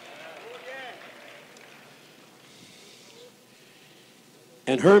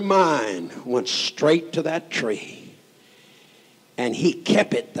 And her mind went straight to that tree. And he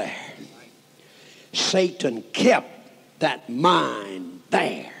kept it there. Satan kept that mind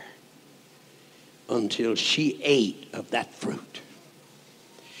there until she ate of that fruit.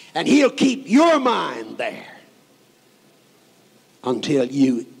 And he'll keep your mind there until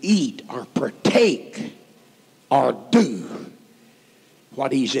you eat or partake or do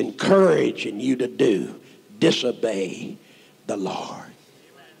what he's encouraging you to do. Disobey the Lord.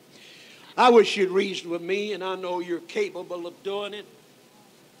 I wish you'd reason with me, and I know you're capable of doing it.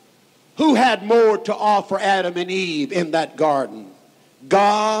 Who had more to offer Adam and Eve in that garden?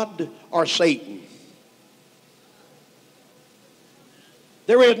 God or Satan?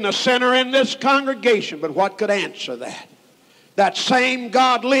 There isn't a sinner in this congregation but what could answer that. That same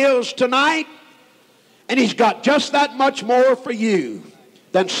God lives tonight, and he's got just that much more for you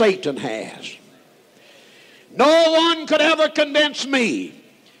than Satan has. No one could ever convince me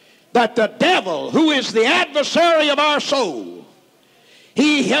that the devil, who is the adversary of our soul,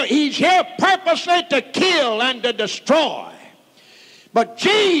 he's here purposely to kill and to destroy. But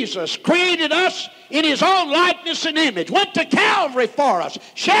Jesus created us in his own likeness and image, went to Calvary for us,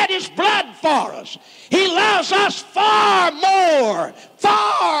 shed his blood for us. He loves us far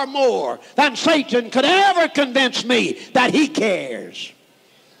more than Satan could ever convince me that he cares.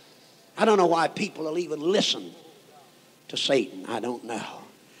 I don't know why people will even listen to Satan. I don't know.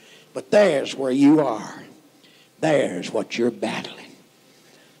 But there's where you are. There's what you're battling.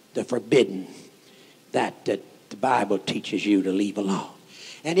 The forbidden that the Bible teaches you to leave alone.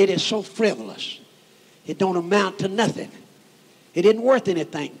 And it is so frivolous. It don't amount to nothing. It isn't worth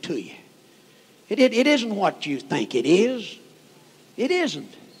anything to you. It isn't what you think it is. It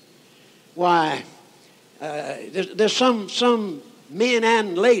isn't. Why, there's some men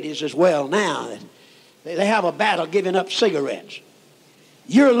and ladies as well now that they have a battle giving up cigarettes.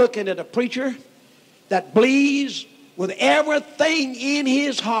 You're looking at a preacher that believes with everything in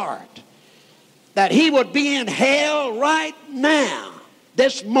his heart that he would be in hell right now,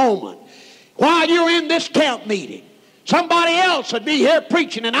 this moment, while you're in this camp meeting. Somebody else would be here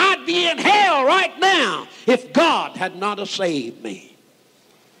preaching, and I'd be in hell right now if God had not have saved me.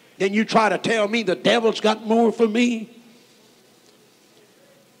 Then you try to tell me the devil's got more for me?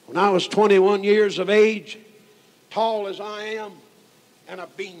 When I was 21 years of age, tall as I am, and a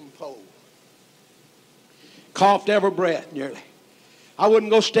beanpole. Coughed every breath nearly. I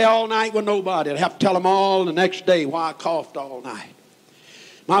wouldn't go stay all night with nobody. I'd have to tell them all the next day why I coughed all night.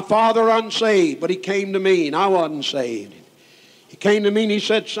 My father unsaved, but he came to me and I wasn't saved. He came to me and he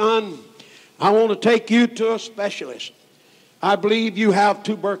said, son, I want to take you to a specialist. I believe you have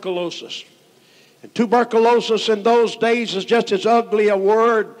tuberculosis. And tuberculosis in those days is just as ugly a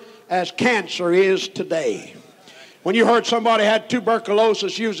word as cancer is today. When you heard somebody had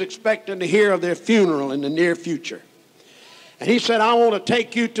tuberculosis, you was expecting to hear of their funeral in the near future. And he said, I want to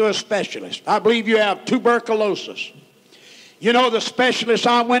take you to a specialist. I believe you have tuberculosis. You know the specialist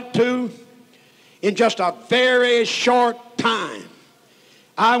I went to? In just a very short time,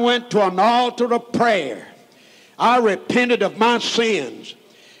 I went to an altar of prayer. I repented of my sins.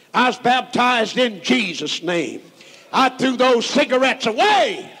 I was baptized in Jesus' name. I threw those cigarettes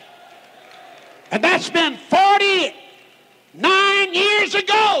away. And that's been 49 years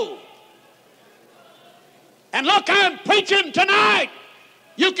ago. And look, I'm preaching tonight.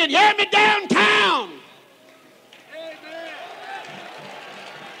 You can hear me downtown.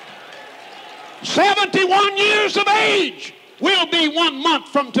 71 years of age will be 1 month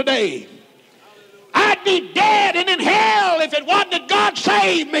from today. I'd be dead and in hell if it wasn't that God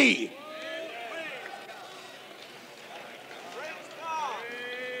saved me.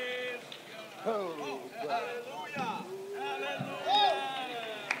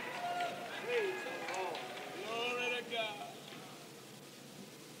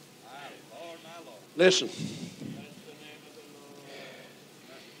 Listen,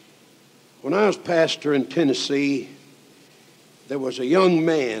 when I was pastor in Tennessee, there was a young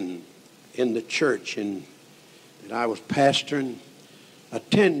man in the church that I was pastoring,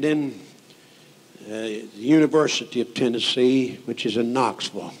 attending the University of Tennessee, which is in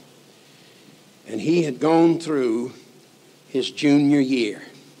Knoxville. And he had gone through his junior year.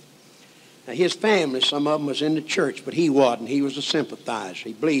 His family, some of them was in the church, but he wasn't. He was a sympathizer.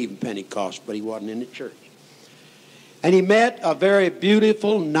 He believed in Pentecost, but he wasn't in the church. And he met a very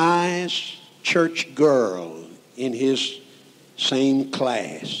beautiful, nice church girl in his same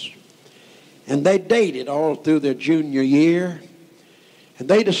class. And they dated all through their junior year. And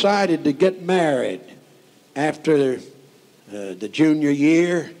they decided to get married after the junior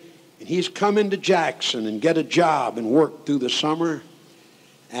year. And he's coming to Jackson and get a job and work through the summer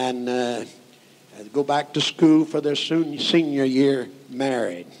and go back to school for their senior year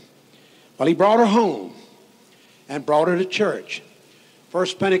married. Well, he brought her home and brought her to church.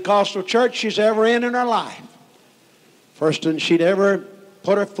 First Pentecostal church she's ever in her life. First one she'd ever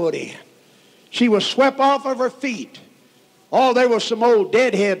put her foot in. She was swept off of her feet. Oh, there was some old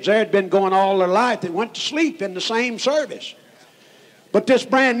deadheads there had been going all their life that went to sleep in the same service. But this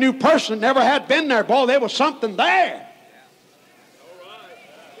brand new person never had been there. Boy, there was something there.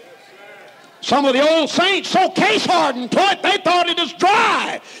 Some of the old saints so case hardened to it, they thought it was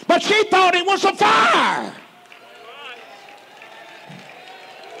dry. But she thought it was a fire.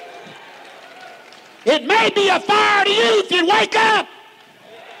 It may be a fire to you if you wake up.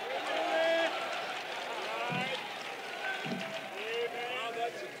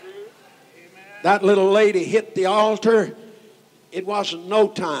 That little lady hit the altar. It wasn't no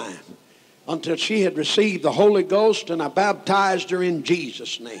time until she had received the Holy Ghost, and I baptized her in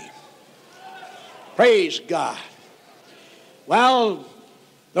Jesus' name. Praise God. Well,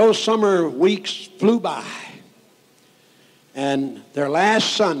 those summer weeks flew by, and their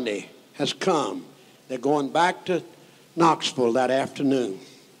last Sunday has come. They're going back to Knoxville that afternoon.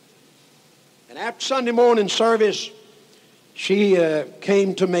 And after Sunday morning service, she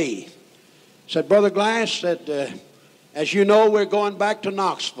came to me. Said, Brother Glass, said, as you know, we're going back to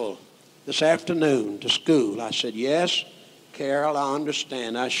Knoxville this afternoon to school. I said, yes, Carol, I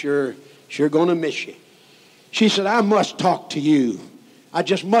understand. I sure going to miss you. She said, I must talk to you. I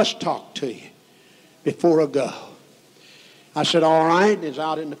just must talk to you before I go. I said, all right. It's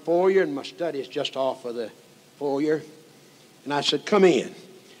out in the foyer, and my study is just off of the foyer. And I said, come in.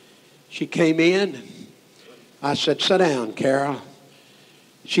 She came in. I said, sit down, Carol.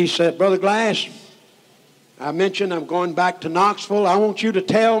 She said, Brother Glass, I mentioned I'm going back to Knoxville. I want you to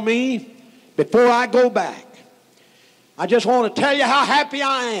tell me before I go back. I just want to tell you how happy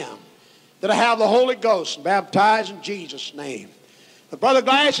I am that I have the Holy Ghost and baptized in Jesus' name. But Brother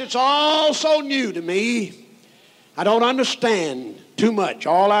Glass, it's all so new to me. I don't understand too much.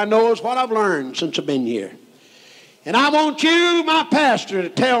 All I know is what I've learned since I've been here. And I want you, my pastor, to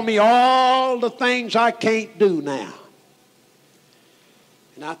tell me all the things I can't do now.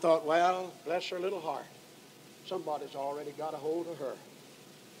 And I thought, well, bless her little heart. Somebody's already got a hold of her,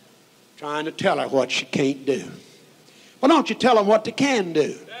 trying to tell her what she can't do. Well, don't you tell them what they can do?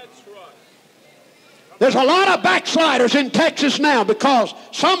 That's right. There's a lot of backsliders in Texas now because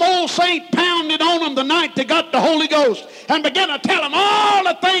some old saint pounded on them the night they got the Holy Ghost and began to tell them all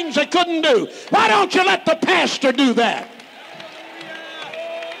the things they couldn't do. Why don't you let the pastor do that?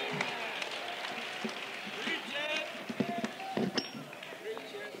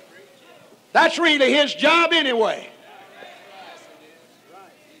 That's really his job anyway.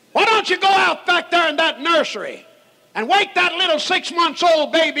 Why don't you go out back there in that nursery and wake that little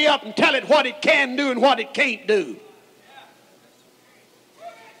 6-month-old baby up and tell it what it can do and what it can't do?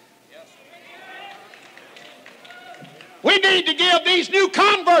 We need to give these new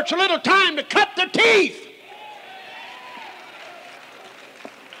converts a little time to cut their teeth.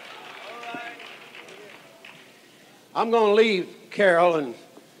 I'm going to leave Carol and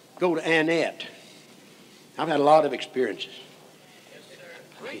go to Annette. I've had a lot of experiences.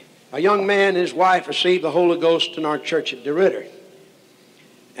 A young man and his wife received the Holy Ghost in our church at DeRitter.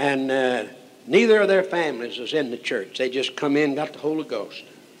 And neither of their families was in the church. They just come in and got the Holy Ghost.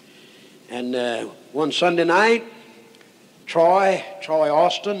 And one Sunday night, Troy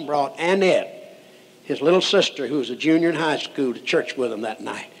Austin brought Annette, his little sister, who was a junior in high school, to church with him that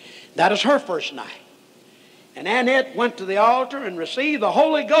night. That was her first night. And Annette went to the altar and received the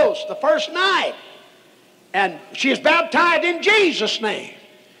Holy Ghost the first night. And she is baptized in Jesus' name.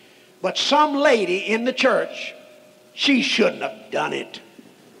 But some lady in the church, she shouldn't have done it.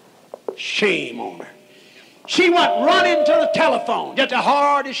 Shame on her. She went running to the telephone just as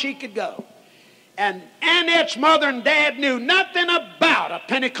hard as she could go. And Annette's mother and dad knew nothing about a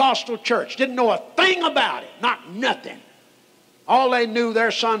Pentecostal church. Didn't know a thing about it. Not nothing. All they knew,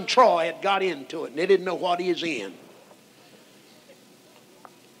 their son Troy had got into it, and they didn't know what he was in.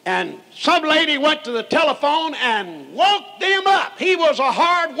 And some lady went to the telephone and woke them up. He was a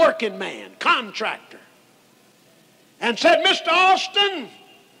hard-working man, contractor. And said, Mr. Austin,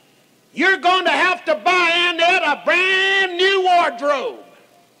 You're going to have to buy Annette a brand new wardrobe.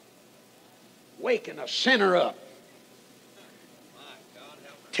 Waking a sinner up.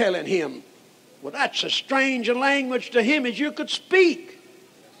 Telling him, well, that's as strange a language to him as you could speak.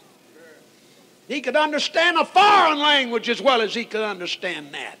 He could understand a foreign language as well as he could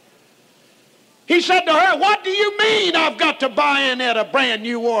understand that. He said to her, what do you mean I've got to buy Annette a brand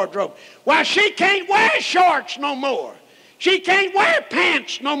new wardrobe? Well, she can't wear shorts no more. She can't wear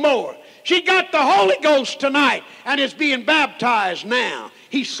pants no more. She got the Holy Ghost tonight and is being baptized now.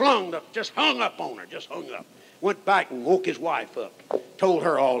 He just hung up on her, just hung up. Went back and woke his wife up, told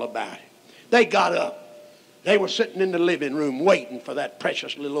her all about it. They got up. They were sitting in the living room waiting for that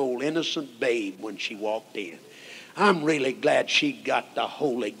precious little old innocent babe when she walked in. I'm really glad she got the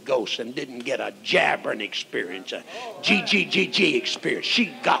Holy Ghost and didn't get a jabbering experience, a G experience. She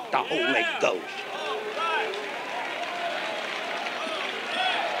got the Holy Ghost.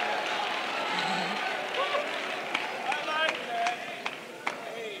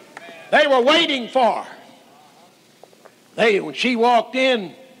 They were waiting for her. When she walked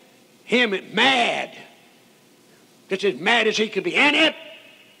in, him mad. Just as mad as he could be. Annette,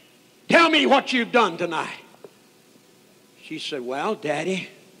 tell me what you've done tonight. She said, well, Daddy,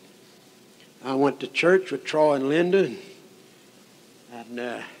 I went to church with Troy and Linda,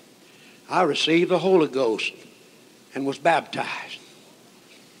 and I received the Holy Ghost and was baptized.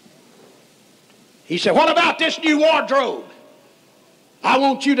 He said, what about this new wardrobe? I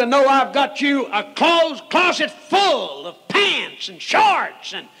want you to know I've got you a closet full of pants and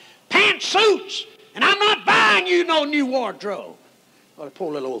shorts and pantsuits, and I'm not buying you no new wardrobe. Well, the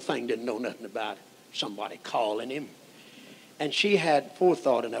poor little old thing didn't know nothing about it. Somebody calling him. And she had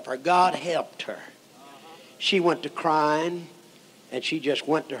forethought enough. Her God helped her. She went to crying, and she just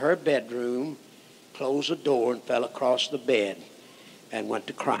went to her bedroom, closed the door, and fell across the bed and went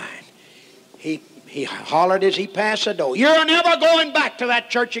to crying. He hollered as he passed the door, you're never going back to that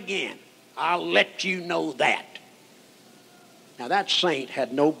church again. I'll let you know that. Now that saint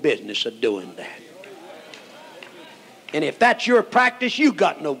had no business of doing that. And if that's your practice, you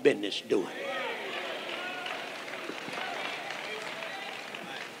got no business doing it.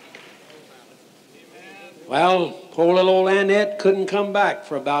 Well, poor little old Annette couldn't come back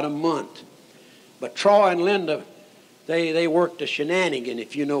for about a month. But Troy and Linda, they worked a shenanigan,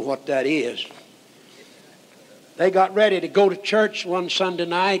 if you know what that is. They got ready to go to church one Sunday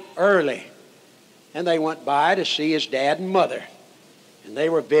night early. And they went by to see his dad and mother. And they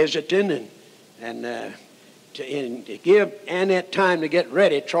were visiting, and to give Annette time to get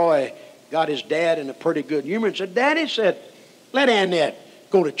ready, Troy got his dad in a pretty good humor and said, Daddy, said, let Annette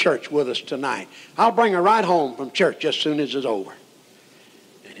go to church with us tonight. I'll bring her right home from church just as soon as it's over.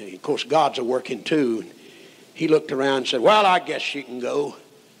 And of course, God's a working too. He looked around and said, well, I guess she can go.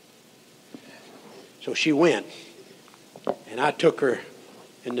 So she went. And I took her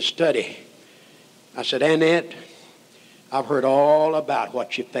in the study. I said, Annette, I've heard all about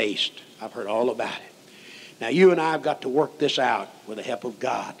what you faced. I've heard all about it. Now, you and I have got to work this out with the help of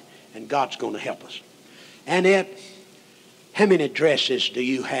God, and God's going to help us. Annette, how many dresses do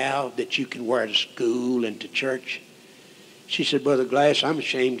you have that you can wear to school and to church? She said, Brother Glass, I'm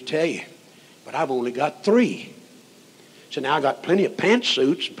ashamed to tell you, but I've only got 3. So now I got plenty of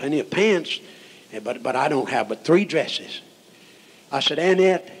pantsuits, plenty of pants, but I don't have but 3 dresses. I said,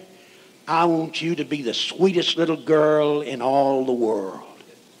 Annette, I want you to be the sweetest little girl in all the world.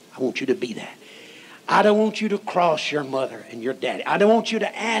 I want you to be that. I don't want you to cross your mother and your daddy. I don't want you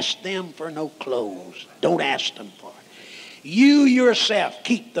to ask them for no clothes. Don't ask them for it. You yourself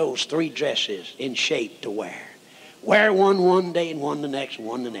keep those 3 dresses in shape to wear. Wear one day and one the next and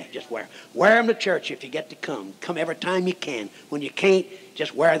one the next. Just wear them to church if you get to come. Come every time you can. When you can't,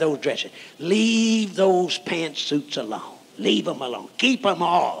 just wear those dresses. Leave those pantsuits alone. Leave them alone. Keep them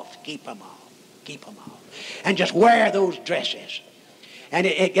off. Keep them off. Keep them off. And just wear those dresses. And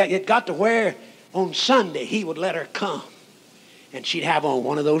it got to where on Sunday he would let her come. And she'd have on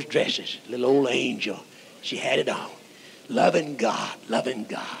one of those dresses. Little old angel. She had it on. Loving God. Loving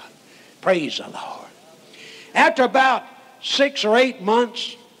God. Praise the Lord. After about 6 or 8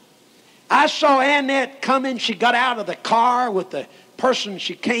 months, I saw Annette coming. She got out of the car with the person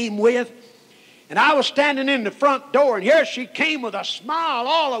she came with. And I was standing in the front door, and here she came with a smile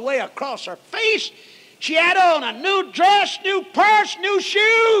all the way across her face. She had on a new dress, new purse, new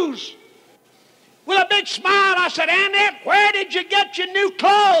shoes. With a big smile, I said, Annette, where did you get your new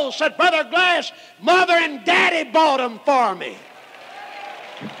clothes? Said Brother Glass, Mother and Daddy bought them for me.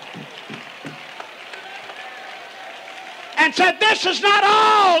 And said, this is not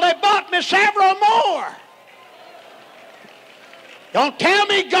all. They bought me several more. Don't tell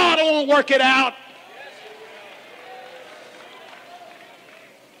me God won't work it out.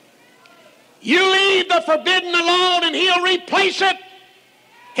 You leave the forbidden alone and He'll replace it.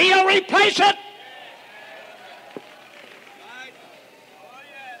 He'll replace it.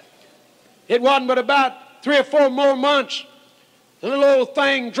 It wasn't but about 3 or 4 more months, the little old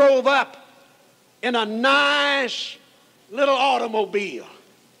thing drove up in a nice little automobile,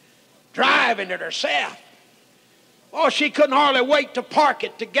 driving it herself. Oh, she couldn't hardly wait to park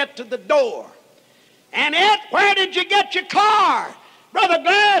it to get to the door. And where did you get your car? Brother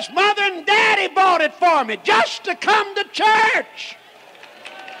Glass, Mother and Daddy bought it for me just to come to church.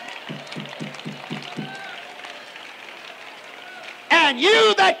 And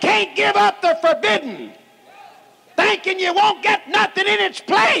you that can't give up the forbidden, thinking you won't get nothing in its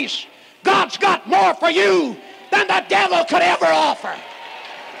place, God's got more for you than the devil could ever offer.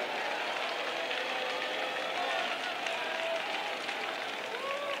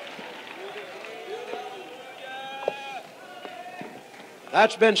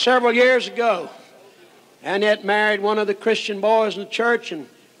 That's been several years ago. Annette married one of the Christian boys in the church, and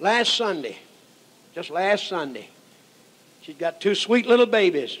last Sunday, just last Sunday, she's got 2 sweet little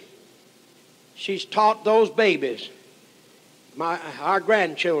babies. She's taught those babies. Our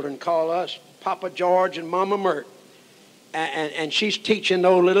grandchildren call us Papa George and Mama Mert. And she's teaching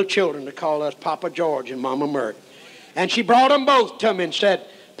those little children to call us Papa George and Mama Mert. And she brought them both to me and said,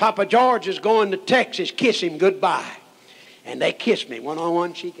 Papa George is going to Texas. Kiss him goodbye. And they kissed me, one on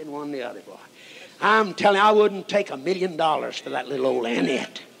one cheek and one on the other. Boy, I'm telling you, I wouldn't take $1 million for that little old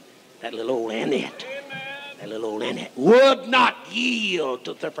Annette. That little old Annette. That little old Annette would not yield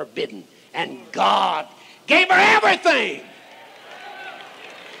to the forbidden. And God gave her everything.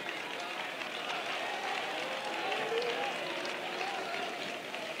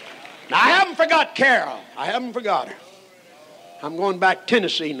 Now, I haven't forgot Carol. I haven't forgot her. I'm going back to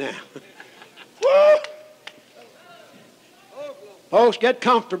Tennessee now. Woo! Folks, get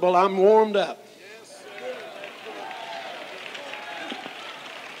comfortable. I'm warmed up.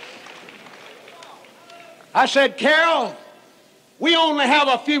 I said, Carol, we only have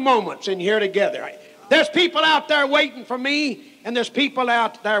a few moments in here together. There's people out there waiting for me, and there's people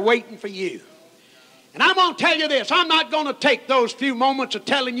out there waiting for you. And I'm going to tell you this. I'm not going to take those few moments of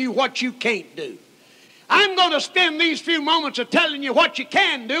telling you what you can't do. I'm going to spend these few moments of telling you what you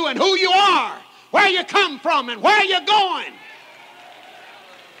can do and who you are, where you come from, and where you're going.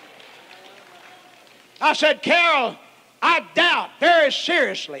 I said, Carol, I doubt, very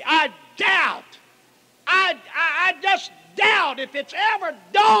seriously, I doubt. I just doubt if it's ever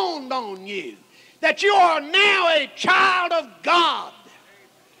dawned on you that you are now a child of God.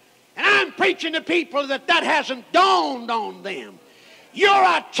 And I'm preaching to people that hasn't dawned on them. You're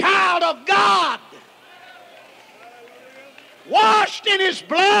a child of God. Washed in His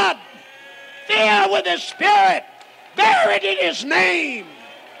blood, filled with His Spirit, buried in His name.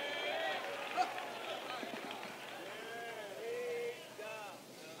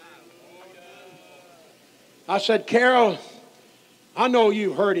 I said, Carol, I know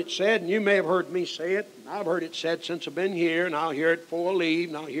you've heard it said, and you may have heard me say it. I've heard it said since I've been here, and I'll hear it before I leave,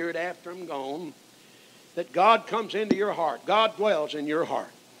 and I'll hear it after I'm gone, that God comes into your heart. God dwells in your heart.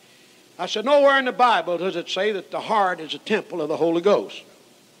 I said, nowhere in the Bible does it say that the heart is a temple of the Holy Ghost.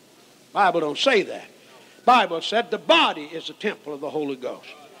 The Bible don't say that. The Bible said the body is a temple of the Holy Ghost.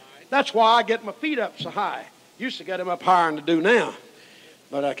 That's why I get my feet up so high. Used to get them up higher than I do now.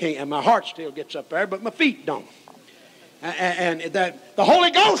 But I can't, and my heart still gets up there, but my feet don't. And the Holy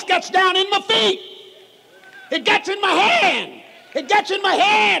Ghost gets down in my feet. It gets in my hand. It gets in my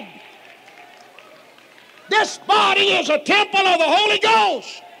head. This body is a temple of the Holy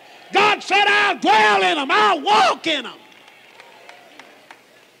Ghost. God said, I'll dwell in them. I'll walk in them.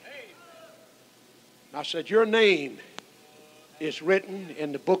 I said, your name is written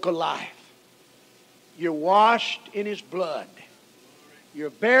in the book of life. You're washed in His blood. You're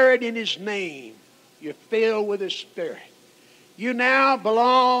buried in His name. You're filled with His Spirit. You now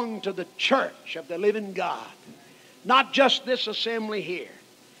belong to the church of the living God. Not just this assembly here,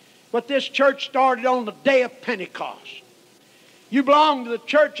 but this church started on the day of Pentecost. You belong to the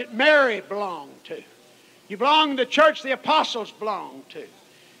church that Mary belonged to. You belong to the church the apostles belonged to.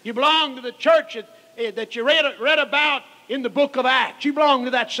 You belong to the church that you read about in the book of Acts. You belong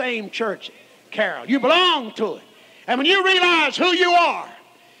to that same church, Carol. You belong to it. And when you realize who you are,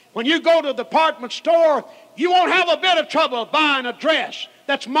 when you go to the department store, you won't have a bit of trouble buying a dress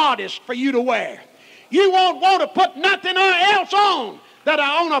that's modest for you to wear. You won't want to put nothing else on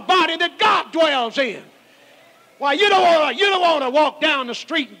a body that God dwells in. Why, you don't want to walk down the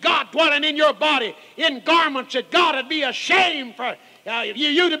street and God dwelling in your body in garments that God would be ashamed for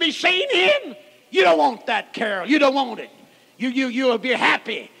you to be seen in. You don't want that, Carol. You don't want it. You'll be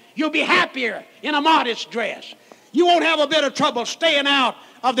happy. You'll be happier in a modest dress. You won't have a bit of trouble staying out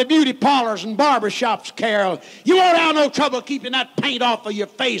of the beauty parlors and barbershops, Carol. You won't have no trouble keeping that paint off of your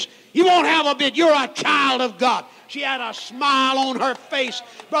face. You won't have a bit. You're a child of God. She had a smile on her face.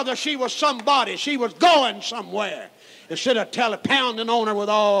 Brother, she was somebody. She was going somewhere. Instead of pounding on her with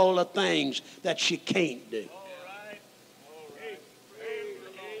all the things that she can't do.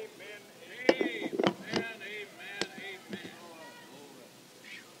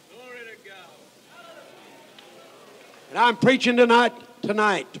 And I'm preaching tonight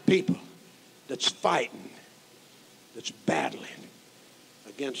to people that's fighting, that's battling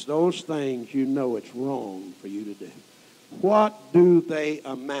against those things you know it's wrong for you to do. What do they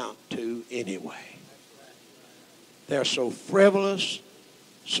amount to anyway? They're so frivolous,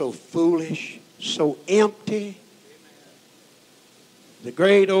 so foolish, so empty. The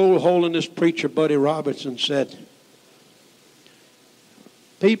great old holiness preacher Buddy Robertson said,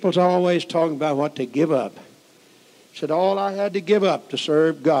 people's always talking about what they give up. He said, all I had to give up to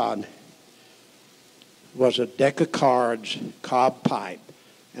serve God was a deck of cards, cob pipe,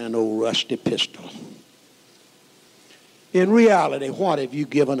 and an old rusty pistol. In reality, what have you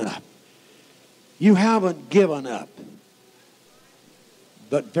given up? You haven't given up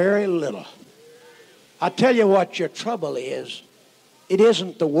but very little. I tell you what your trouble is. It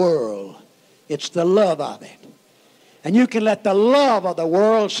isn't the world. It's the love of it. And you can let the love of the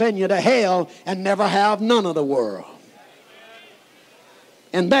world send you to hell and never have none of the world.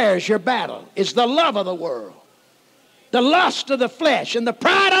 And there's your battle. It's the love of the world, the lust of the flesh, and the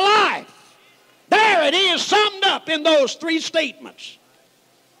pride of life. There it is summed up in those three statements.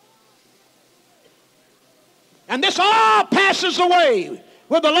 And this all passes away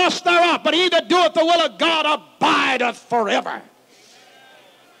with the lust thereof, but he that doeth the will of God abideth forever.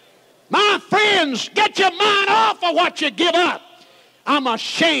 My friends, get your mind off of what you give up. I'm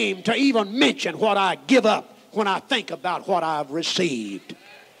ashamed to even mention what I give up when I think about what I've received.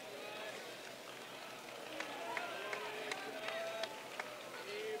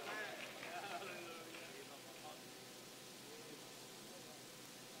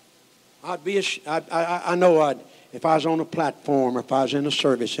 I know if I was on a platform, or if I was in a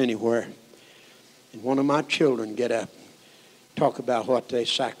service anywhere, and one of my children get up, talk about what they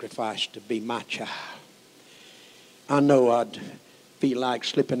sacrificed to be my child, I know I'd feel like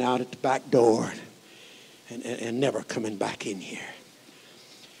slipping out at the back door and never coming back in here.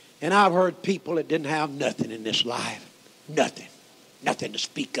 And I've heard people that didn't have nothing in this life, nothing to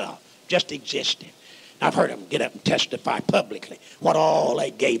speak of, just existing. I've heard them get up and testify publicly what all they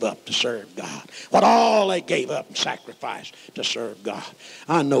gave up to serve God, what all they gave up and sacrificed to serve God.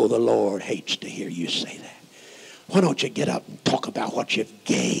 I know the Lord hates to hear you say that. Why don't you get up and talk about what you've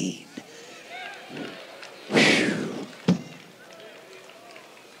gained? Whew.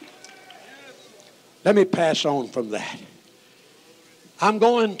 Let me pass on from that. I'm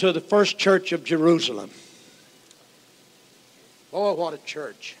going to the first church of Jerusalem. Oh, what a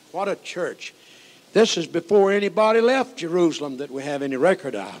church. What a church. This is before anybody left Jerusalem that we have any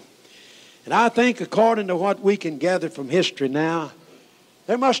record of. And I think according to what we can gather from history now,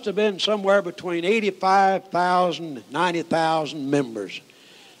 there must have been somewhere between 85,000 and 90,000 members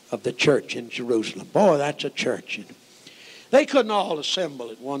of the church in Jerusalem. Boy, that's a church. And they couldn't all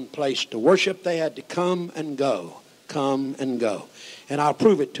assemble at one place to worship. They had to come and go, come and go. And I'll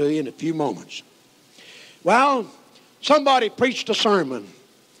prove it to you in a few moments. Well, somebody preached a sermon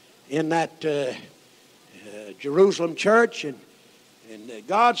in that Jerusalem church, and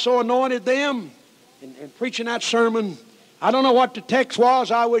God so anointed them in preaching that sermon. I don't know what the text was.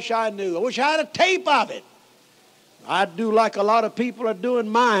 I wish I knew. I wish I had a tape of it. I'd do like a lot of people are doing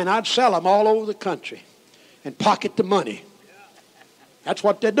mine. I'd sell them all over the country and pocket the money. That's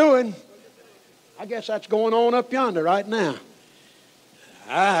what they're doing. I guess that's going on up yonder right now.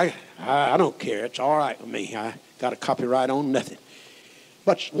 I don't care. It's all right with me. I got a copyright on nothing.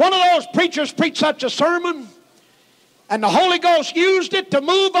 But one of those preachers preached such a sermon, and the Holy Ghost used it to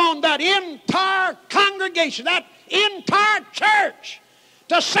move on that entire congregation, that entire church,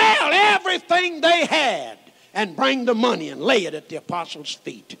 to sell everything they had and bring the money and lay it at the apostles'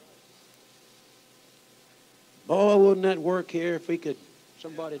 feet. Boy, wouldn't that work here if we could,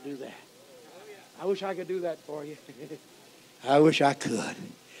 somebody do that. I wish I could do that for you. I wish I could.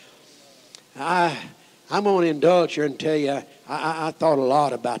 I'm going to indulge here and tell you, I thought a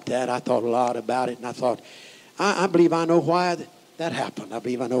lot about that. I thought a lot about it, and I thought, I believe I know why that happened. I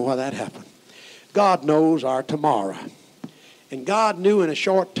believe I know why that happened. God knows our tomorrow. And God knew in a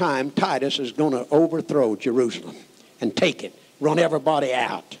short time Titus is going to overthrow Jerusalem and take it, run everybody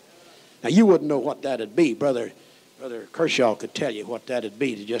out. Now, you wouldn't know what that would be. Brother Kershaw could tell you what that would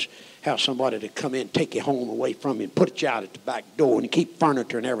be, to just have somebody to come in, take you home away from you, and put you out at the back door, and keep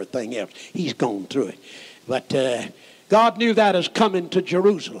furniture and everything else. He's gone through it. But God knew that was coming to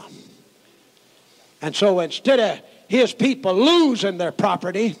Jerusalem. And so instead of his people losing their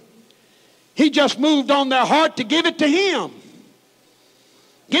property, he just moved on their heart to give it to him.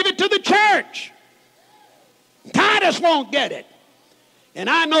 Give it to the church. Titus won't get it. And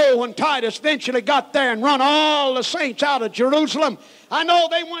I know when Titus eventually got there and run all the saints out of Jerusalem, I know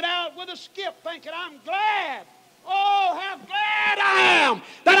they went out with a skip thinking, I'm glad. Oh, how glad I am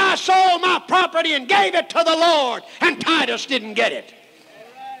that I sold my property and gave it to the Lord. And Titus didn't get it.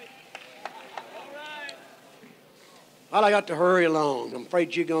 Well, I got to hurry along. I'm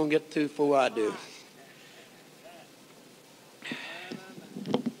afraid you're going to get through before I do.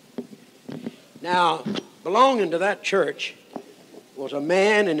 Now, belonging to that church was a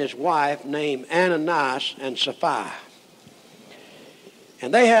man and his wife named Ananias and Sapphira.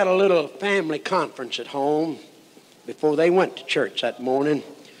 And they had a little family conference at home before they went to church that morning.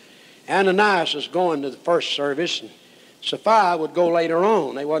 Ananias was going to the first service, and Sapphira would go later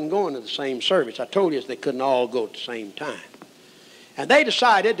on. They wasn't going to the same service. I told you they couldn't all go at the same time. And they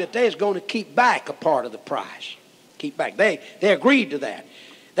decided that they was going to keep back a part of the price. Keep back. They agreed to that.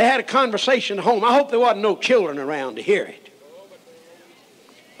 They had a conversation at home. I hope there wasn't no children around to hear it.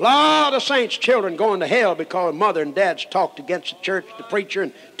 A lot of saints' children going to hell because mother and dads talked against the church, the preacher,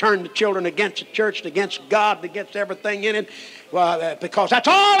 and turned the children against the church, against God, against everything in it. Well, because that's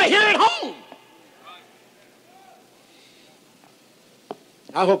all they hear at home.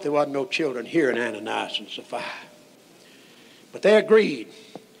 I hope there wasn't no children hearing Ananias and Sapphira. But they agreed.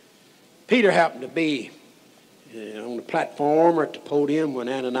 Peter happened to be on the platform or at the podium when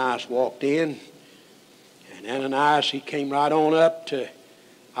Ananias walked in. And Ananias, he came right on up to,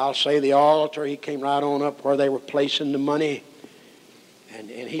 I'll say, the altar. He came right on up where they were placing the money. And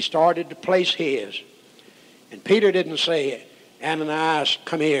he started to place his. And Peter didn't say, Ananias,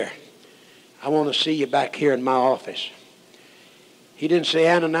 come here. I want to see you back here in my office. He didn't say,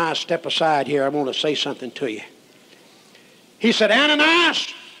 Ananias, step aside here. I want to say something to you. He said,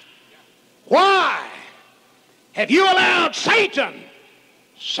 Ananias, why have you allowed Satan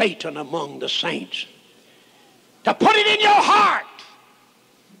among the saints, to put it in your heart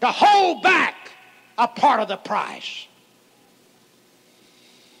to hold back a part of the price?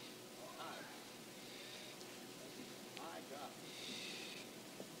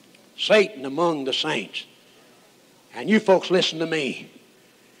 Satan among the saints. And you folks listen to me.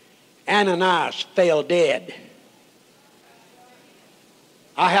 Ananias fell dead.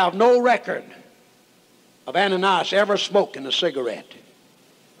 I have no record of Ananias ever smoking a cigarette.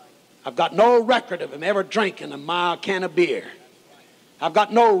 I've got no record of him ever drinking a mild can of beer. I've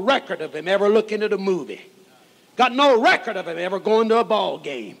got no record of him ever looking at a movie. Got no record of him ever going to a ball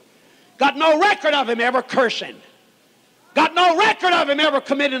game. Got no record of him ever cursing. Got no record of him ever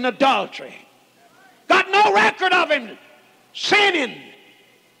committing adultery. Got no record of him sinning,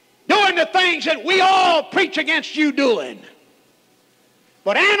 doing the things that we all preach against you doing.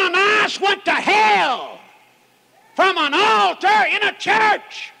 But Ananias went to hell from an altar in a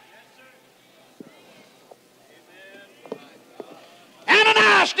church.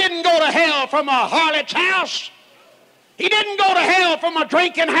 Ananias didn't go to hell from a harlot's house. He didn't go to hell from a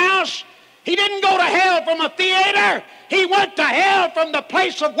drinking house. He didn't go to hell from a theater. He went to hell from the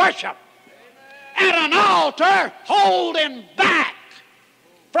place of worship. At an altar holding back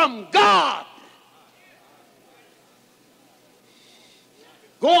from God.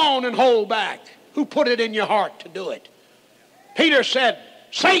 Go on and hold back. Who put it in your heart to do it? Peter said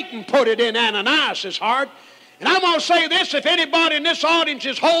Satan put it in Ananias' heart. And I'm going to say this, if anybody in this audience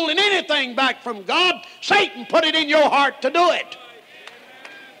is holding anything back from God, Satan put it in your heart to do it.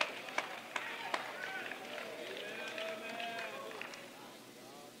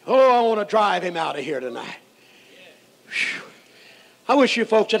 Oh, I want to drive him out of here tonight. Whew. I wish you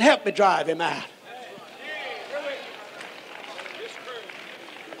folks would help me drive him out.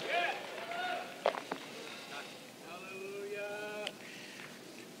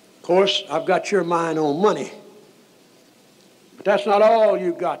 Of course, I've got your mind on money. But that's not all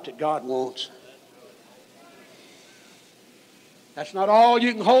you got that God wants. That's not all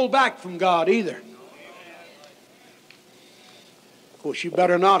you can hold back from God either. Of course, you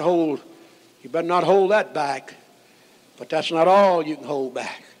better not hold that back. But that's not all you can hold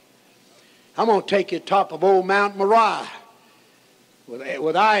back. I'm going to take you to the top of old Mount Moriah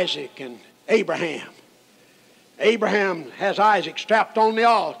with Isaac and Abraham. Abraham has Isaac strapped on the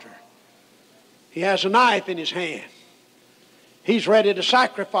altar. He has a knife in his hand. He's ready to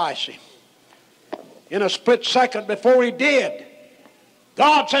sacrifice him. In a split second before he did,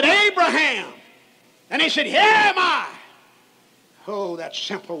 God said, Abraham. And he said, here am I. Oh, that's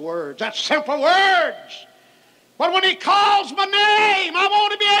simple words. That's simple words. But when he calls my name, I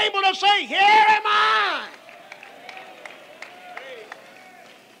want to be able to say, here am I.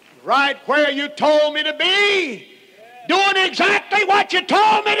 Right where you told me to be, doing exactly what you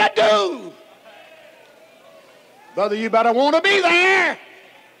told me to do. Brother, you better want to be there.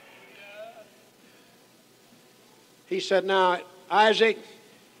 He said, now, Isaac,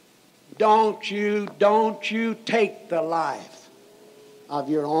 don't you take the life of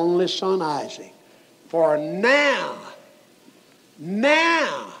your only son Isaac. For now,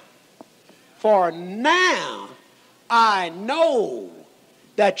 I know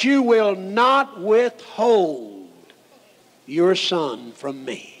that you will not withhold your son from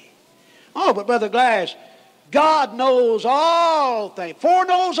me. Oh, but Brother Glass, God knows all things,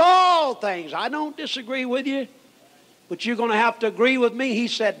 foreknows all things. I don't disagree with you, but you're going to have to agree with me. He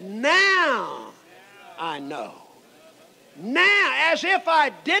said, now I know. Now, as if I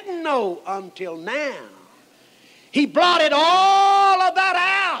didn't know until now. He blotted all of that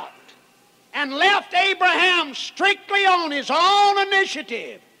out and left Abraham strictly on his own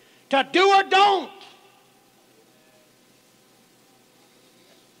initiative to do or don't.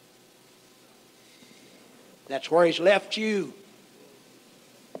 That's where he's left you.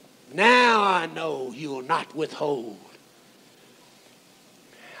 Now I know you will not withhold.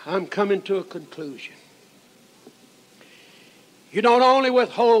 I'm coming to a conclusion. You don't only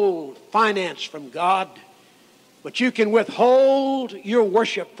withhold finance from God, but you can withhold your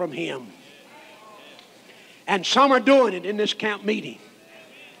worship from Him. And some are doing it in this camp meeting.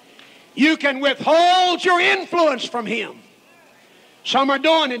 You can withhold your influence from Him. Some are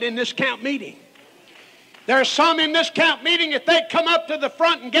doing it in this camp meeting. There are some in this camp meeting, if they come up to the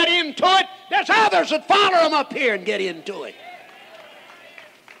front and get into it, there's others that follow them up here and get into it.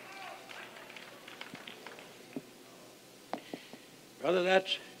 Brother,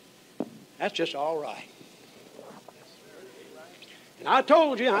 that's just all right. And I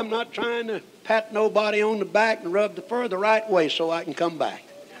told you, I'm not trying to pat nobody on the back and rub the fur the right way so I can come back.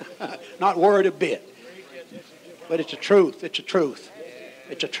 Not worried a bit. But it's a truth. It's a truth.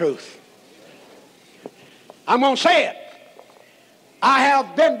 It's a truth. I'm going to say it. I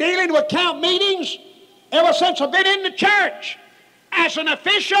have been dealing with camp meetings ever since I've been in the church as an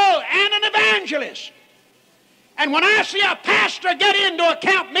official and an evangelist. And when I see a pastor get into a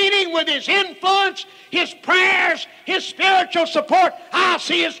camp meeting with his influence, his prayers, his spiritual support, I'll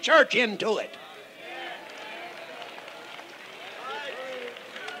see his church into it.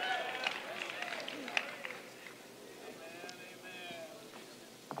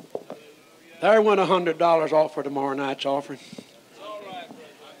 There went $100 off for tomorrow night's offering.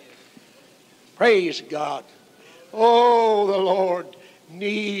 Praise God. Oh, the Lord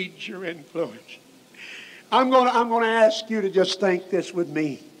needs your influence. I'm going to ask you to just think this with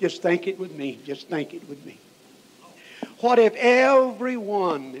me. Just think it with me. Just think it with me. What if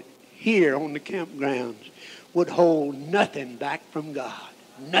everyone here on the campgrounds would hold nothing back from God?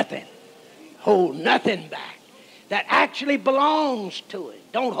 Nothing. Hold nothing back. That actually belongs to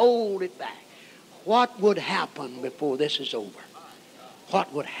it. Don't hold it back. What would happen before this is over?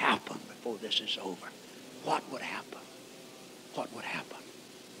 What would happen before this is over? What would happen? What would happen?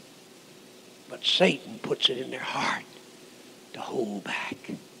 But Satan puts it in their heart to hold back.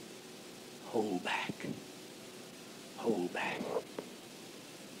 Hold back. Hold back.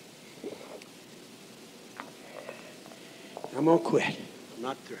 I'm going to quit. I'm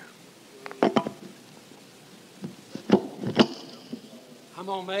not through. I'm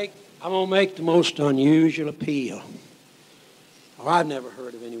going to make the most unusual appeal. Oh, I've never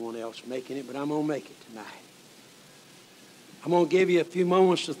heard of anyone else making it, but I'm going to make it tonight. I'm going to give you a few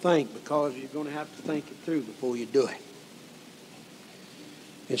moments to think, because you're going to have to think it through before you do it.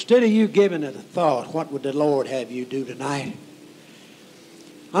 Instead of you giving it a thought, what would the Lord have you do tonight?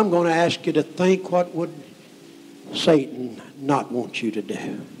 I'm going to ask you to think, what would Satan not want you to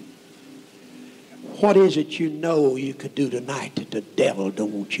do? What is it you know you could do tonight that the devil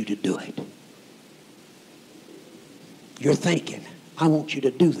don't want you to do it? You're thinking, I want you to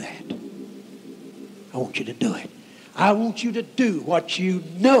do that. I want you to do it. I want you to do what you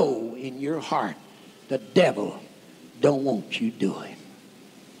know in your heart the devil don't want you doing.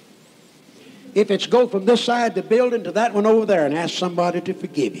 If it's go from this side of the building to that one over there and ask somebody to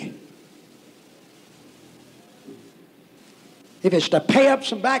forgive you. if it's to pay up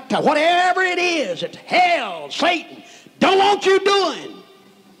some back time, whatever it is, it's hell, Satan, don't want you doing,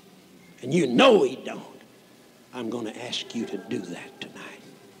 and you know he don't, I'm going to ask you to do that tonight.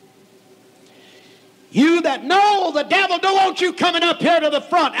 You that know the devil don't want you coming up here to the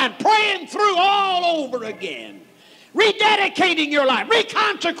front and praying through all over again, rededicating your life,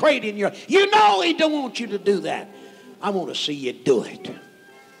 reconsecrating your, you know he don't want you to do that. I want to see you do it.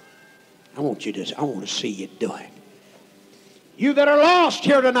 I want to see you do it. You that are lost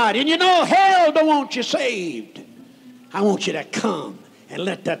here tonight and you know hell don't want you saved, I want you to come and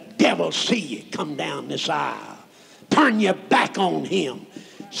let the devil see you come down this aisle. Turn your back on him.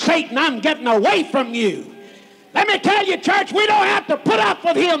 Satan, I'm getting away from you. Let me tell you, church, we don't have to put up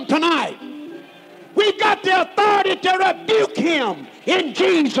with him tonight. We've got the authority to rebuke him in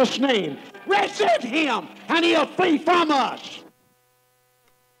Jesus' name. Resist him and he'll flee from us.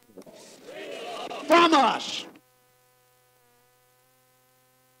 From us.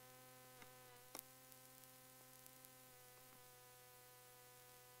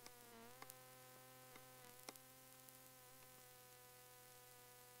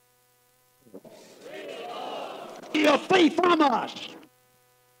 He'll flee from us.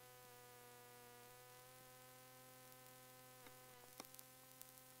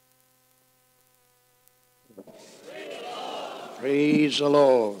 Praise the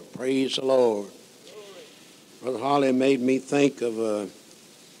Lord. Praise the Lord. Brother Holly made me think of a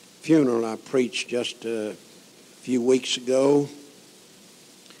funeral I preached just a few weeks ago.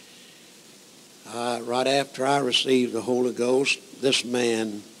 Right after I received the Holy Ghost, this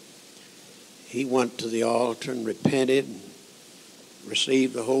man, he went to the altar and repented and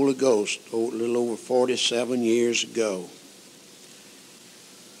received the Holy Ghost a little over 47 years ago.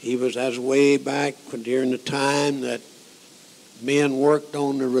 He was as way back during the time that men worked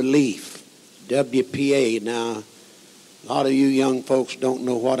on the relief, WPA. Now, a lot of you young folks don't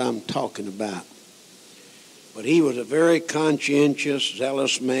know what I'm talking about. But he was a very conscientious,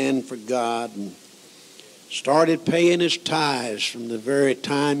 zealous man for God and started paying his tithes from the very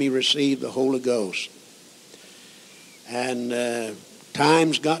time he received the Holy Ghost. And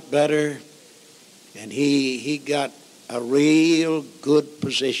times got better, and he got a real good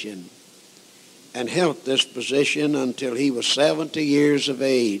position and held this position until he was 70 years of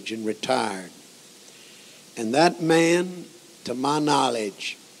age and retired. And that man, to my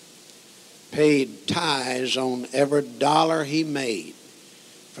knowledge, paid tithes on every dollar he made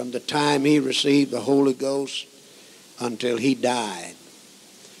from the time he received the Holy Ghost until he died.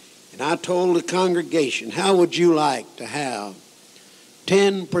 And I told the congregation, how would you like to have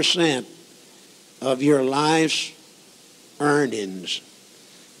 10% of your life's earnings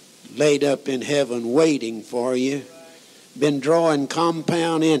laid up in heaven waiting for you, been drawing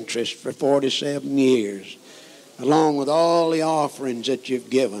compound interest for 47 years, along with all the offerings that you've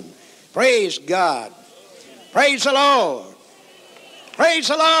given? Praise God. Praise the Lord. Praise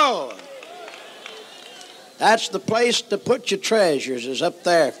the Lord. That's the place to put your treasures, is up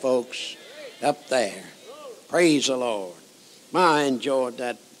there, folks. Up there. Praise the Lord. I enjoyed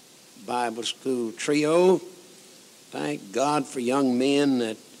that Bible school trio. Thank God for young men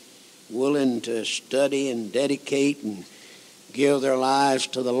that willing to study and dedicate and give their lives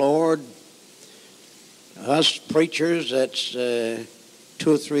to the Lord. Us preachers that's 2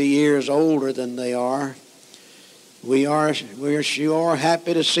 or 3 years older than they are, we're sure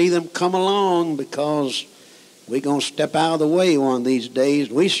happy to see them come along, because we're going to step out of the way one of these days.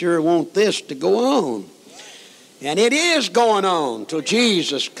 We sure want this to go on. And it is going on till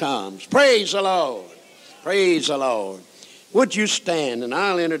Jesus comes. Praise the Lord. Praise the Lord. Would you stand, and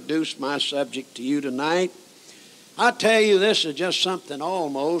I'll introduce my subject to you tonight. I tell you, this is just something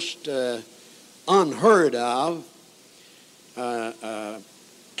almost unheard of.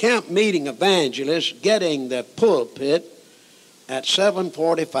 Camp meeting evangelist getting the pulpit at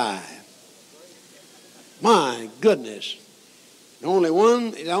 7:45. My goodness. Only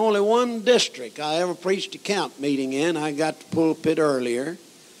one district I ever preached a camp meeting in. I got the pulpit earlier.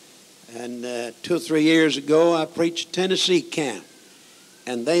 And 2 or 3 years ago, I preached Tennessee camp.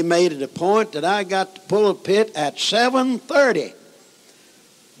 And they made it a point that I got the pulpit at 7:30.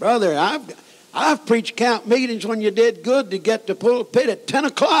 Brother, I've preached camp meetings when you did good to get the pulpit at 10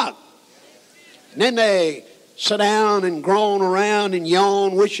 o'clock. And then they sit down and groan around and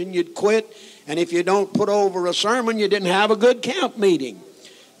yawn, wishing you'd quit. And if you don't put over a sermon, you didn't have a good camp meeting.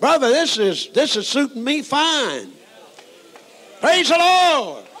 Brother, this is suiting me fine. Praise the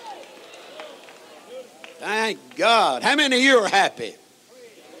Lord. Thank God. How many of you are happy?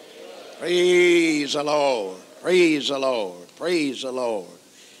 Praise the Lord. Praise the Lord. Praise the Lord.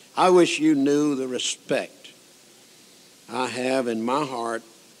 I wish you knew the respect I have in my heart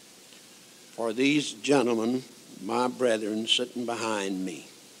for these gentlemen, my brethren, sitting behind me.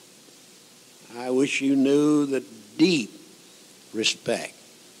 I wish you knew the deep respect.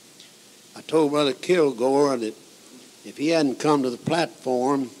 I told Brother Kilgore that if he hadn't come to the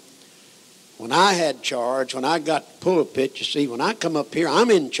platform when I had charge, when I got the pulpit, you see, when I come up here, I'm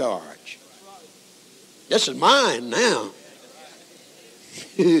in charge. This is mine now.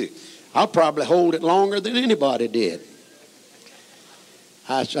 I'll probably hold it longer than anybody did.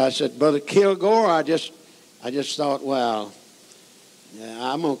 I said, Brother Kilgore, I just thought, well,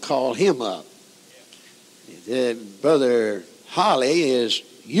 I'm going to call him up. Brother Holly is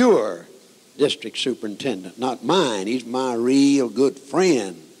your district superintendent, not mine. He's my real good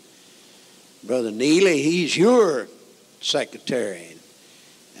friend. Brother Neely, he's your secretary.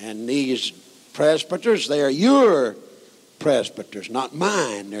 And these presbyters, they are your presbyters, not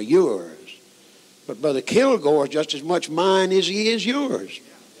mine. They're yours. But Brother Kilgore is just as much mine as he is yours.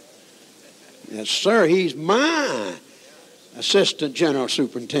 Yes, sir, he's my assistant general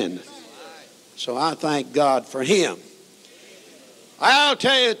superintendent. So I thank God for him. I'll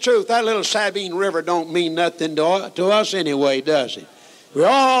tell you the truth, that little Sabine River don't mean nothing to us anyway, does it? We're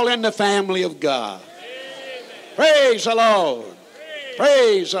all in the family of God. Praise the Lord.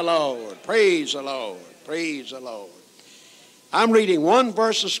 Praise the Lord. Praise the Lord. Praise the Lord. I'm reading one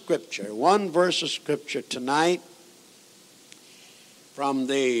verse of Scripture tonight from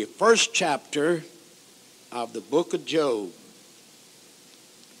the first chapter of the book of Job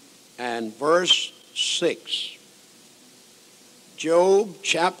and verse 6. Job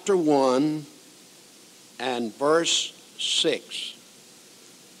chapter 1 and verse 6.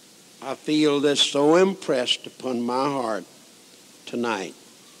 I feel this so impressed upon my heart tonight.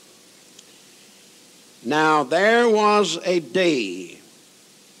 Now there was a day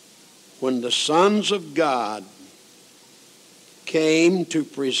when the sons of God came to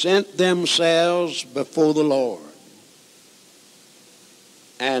present themselves before the Lord,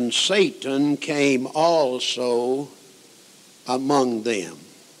 and Satan came also among them.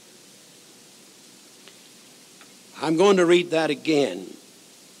 I'm going to read that again.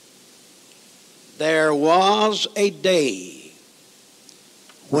 There was a day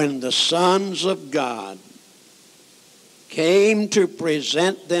when the sons of God came to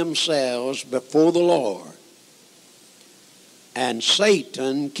present themselves before the Lord, and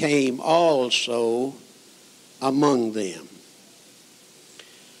Satan came also among them.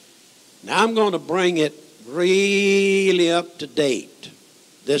 Now I'm going to bring it really up to date.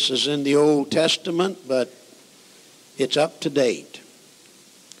 This is in the Old Testament, but it's up to date.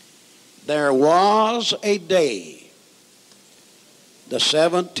 There was a day, the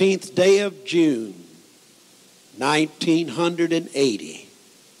 17th day of June, 1980,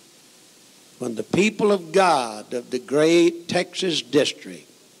 when the people of God of the great Texas district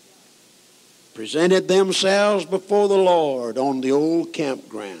presented themselves before the Lord on the old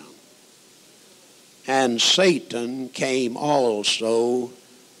campground, and Satan came also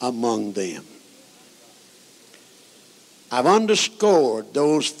among them. I've underscored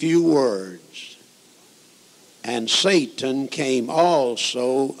those few words, and Satan came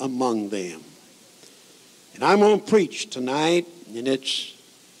also among them. And I'm going to preach tonight, and it's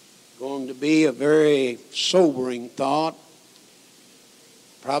going to be a very sobering thought.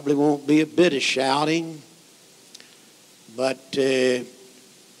 Probably won't be a bit of shouting, but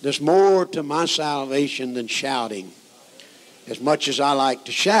there's more to my salvation than shouting, as much as I like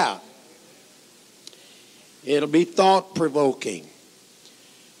to shout. It'll be thought-provoking.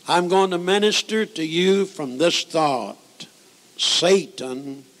 I'm going to minister to you from this thought: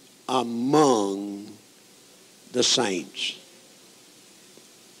 Satan among the saints.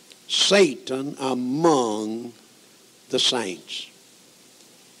 Satan among the saints.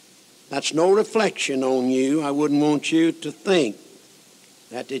 That's no reflection on you. I wouldn't want you to think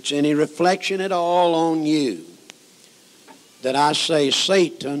that it's any reflection at all on you that I say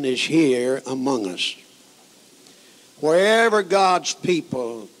Satan is here among us. Wherever God's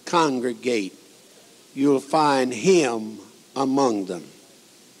people congregate, you'll find him among them.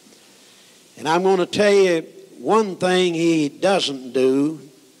 And I'm going to tell you one thing he doesn't do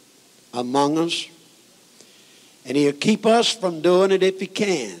among us, and he'll keep us from doing it if he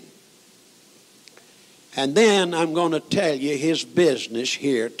can. And then I'm going to tell you his business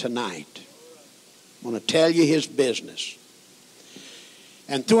here tonight. I'm going to tell you his business.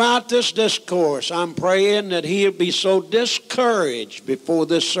 And throughout this discourse, I'm praying that he'll be so discouraged before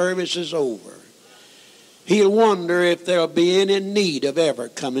this service is over, he'll wonder if there'll be any need of ever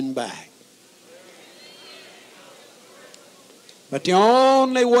coming back. But the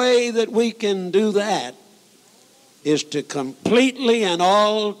only way that we can do that is to completely and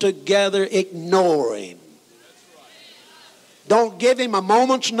altogether ignore him. Don't give him a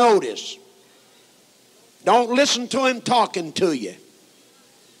moment's notice. Don't listen to him talking to you.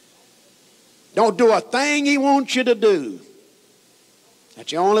 Don't do a thing he wants you to do.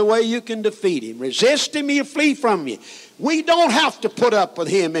 That's the only way you can defeat him. Resist him, he'll flee from you. We don't have to put up with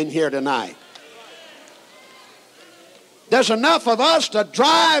him in here tonight. There's enough of us to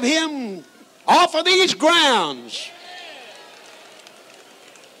drive him off of these grounds.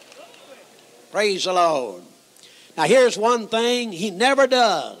 Praise the Lord. Now here's one thing he never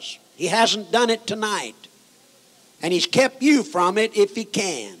does. He hasn't done it tonight. And he's kept you from it if he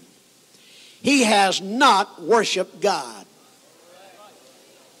can. He has not worshiped God.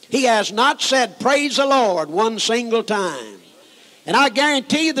 He has not said, praise the Lord, one single time. And I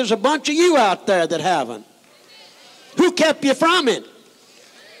guarantee you there's a bunch of you out there that haven't. Who kept you from it?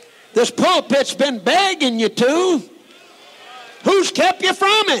 This pulpit's been begging you to. Who's kept you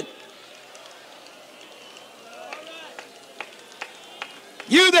from it?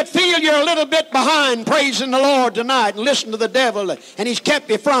 You that feel you're a little bit behind praising the Lord tonight and listen to the devil and he's kept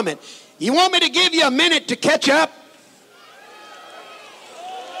you from it. You want me to give you a minute to catch up?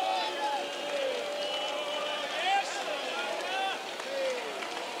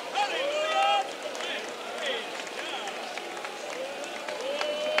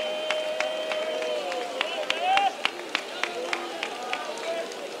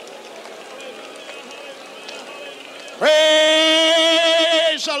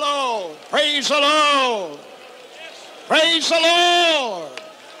 Praise the Lord. Praise the Lord. Praise the Lord.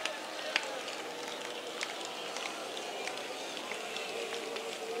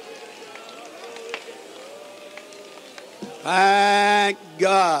 Thank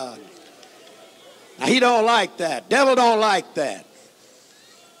God. Now he don't like that. Devil don't like that.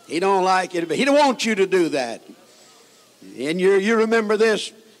 He don't like it. But he don't want you to do that. And you remember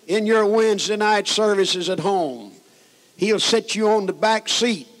this in your Wednesday night services at home. He'll set you on the back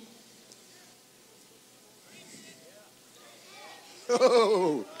seat.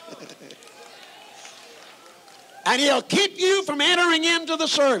 Oh. And he'll keep you from entering into the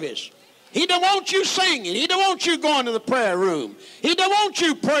service. He don't want you singing. He don't want you going to the prayer room. He don't want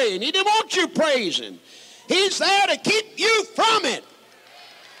you praying. He don't want you praising. He's there to keep you from it.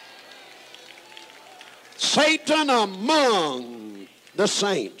 Satan among the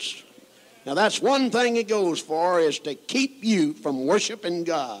saints. Now that's one thing he goes for, is to keep you from worshiping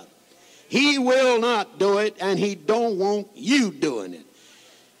God. He will not do it, and he don't want you doing it.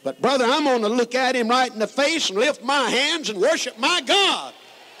 But brother, I'm going to look at him right in the face and lift my hands and worship my God.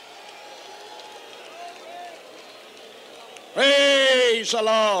 Praise the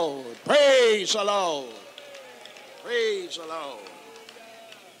Lord. Praise the Lord. Praise the Lord.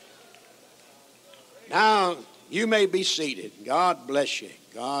 Now, you may be seated. God bless you.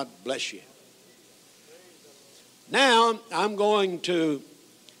 God bless you. Now, I'm going to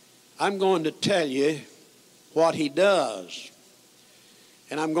tell you what he does.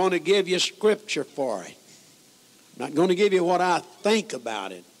 And I'm going to give you scripture for it. I'm not going to give you what I think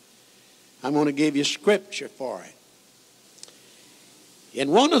about it. I'm going to give you scripture for it.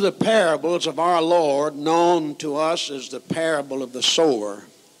 In one of the parables of our Lord, known to us as the parable of the sower,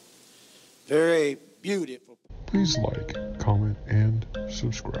 very beautiful. Please like, comment, and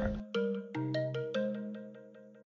subscribe.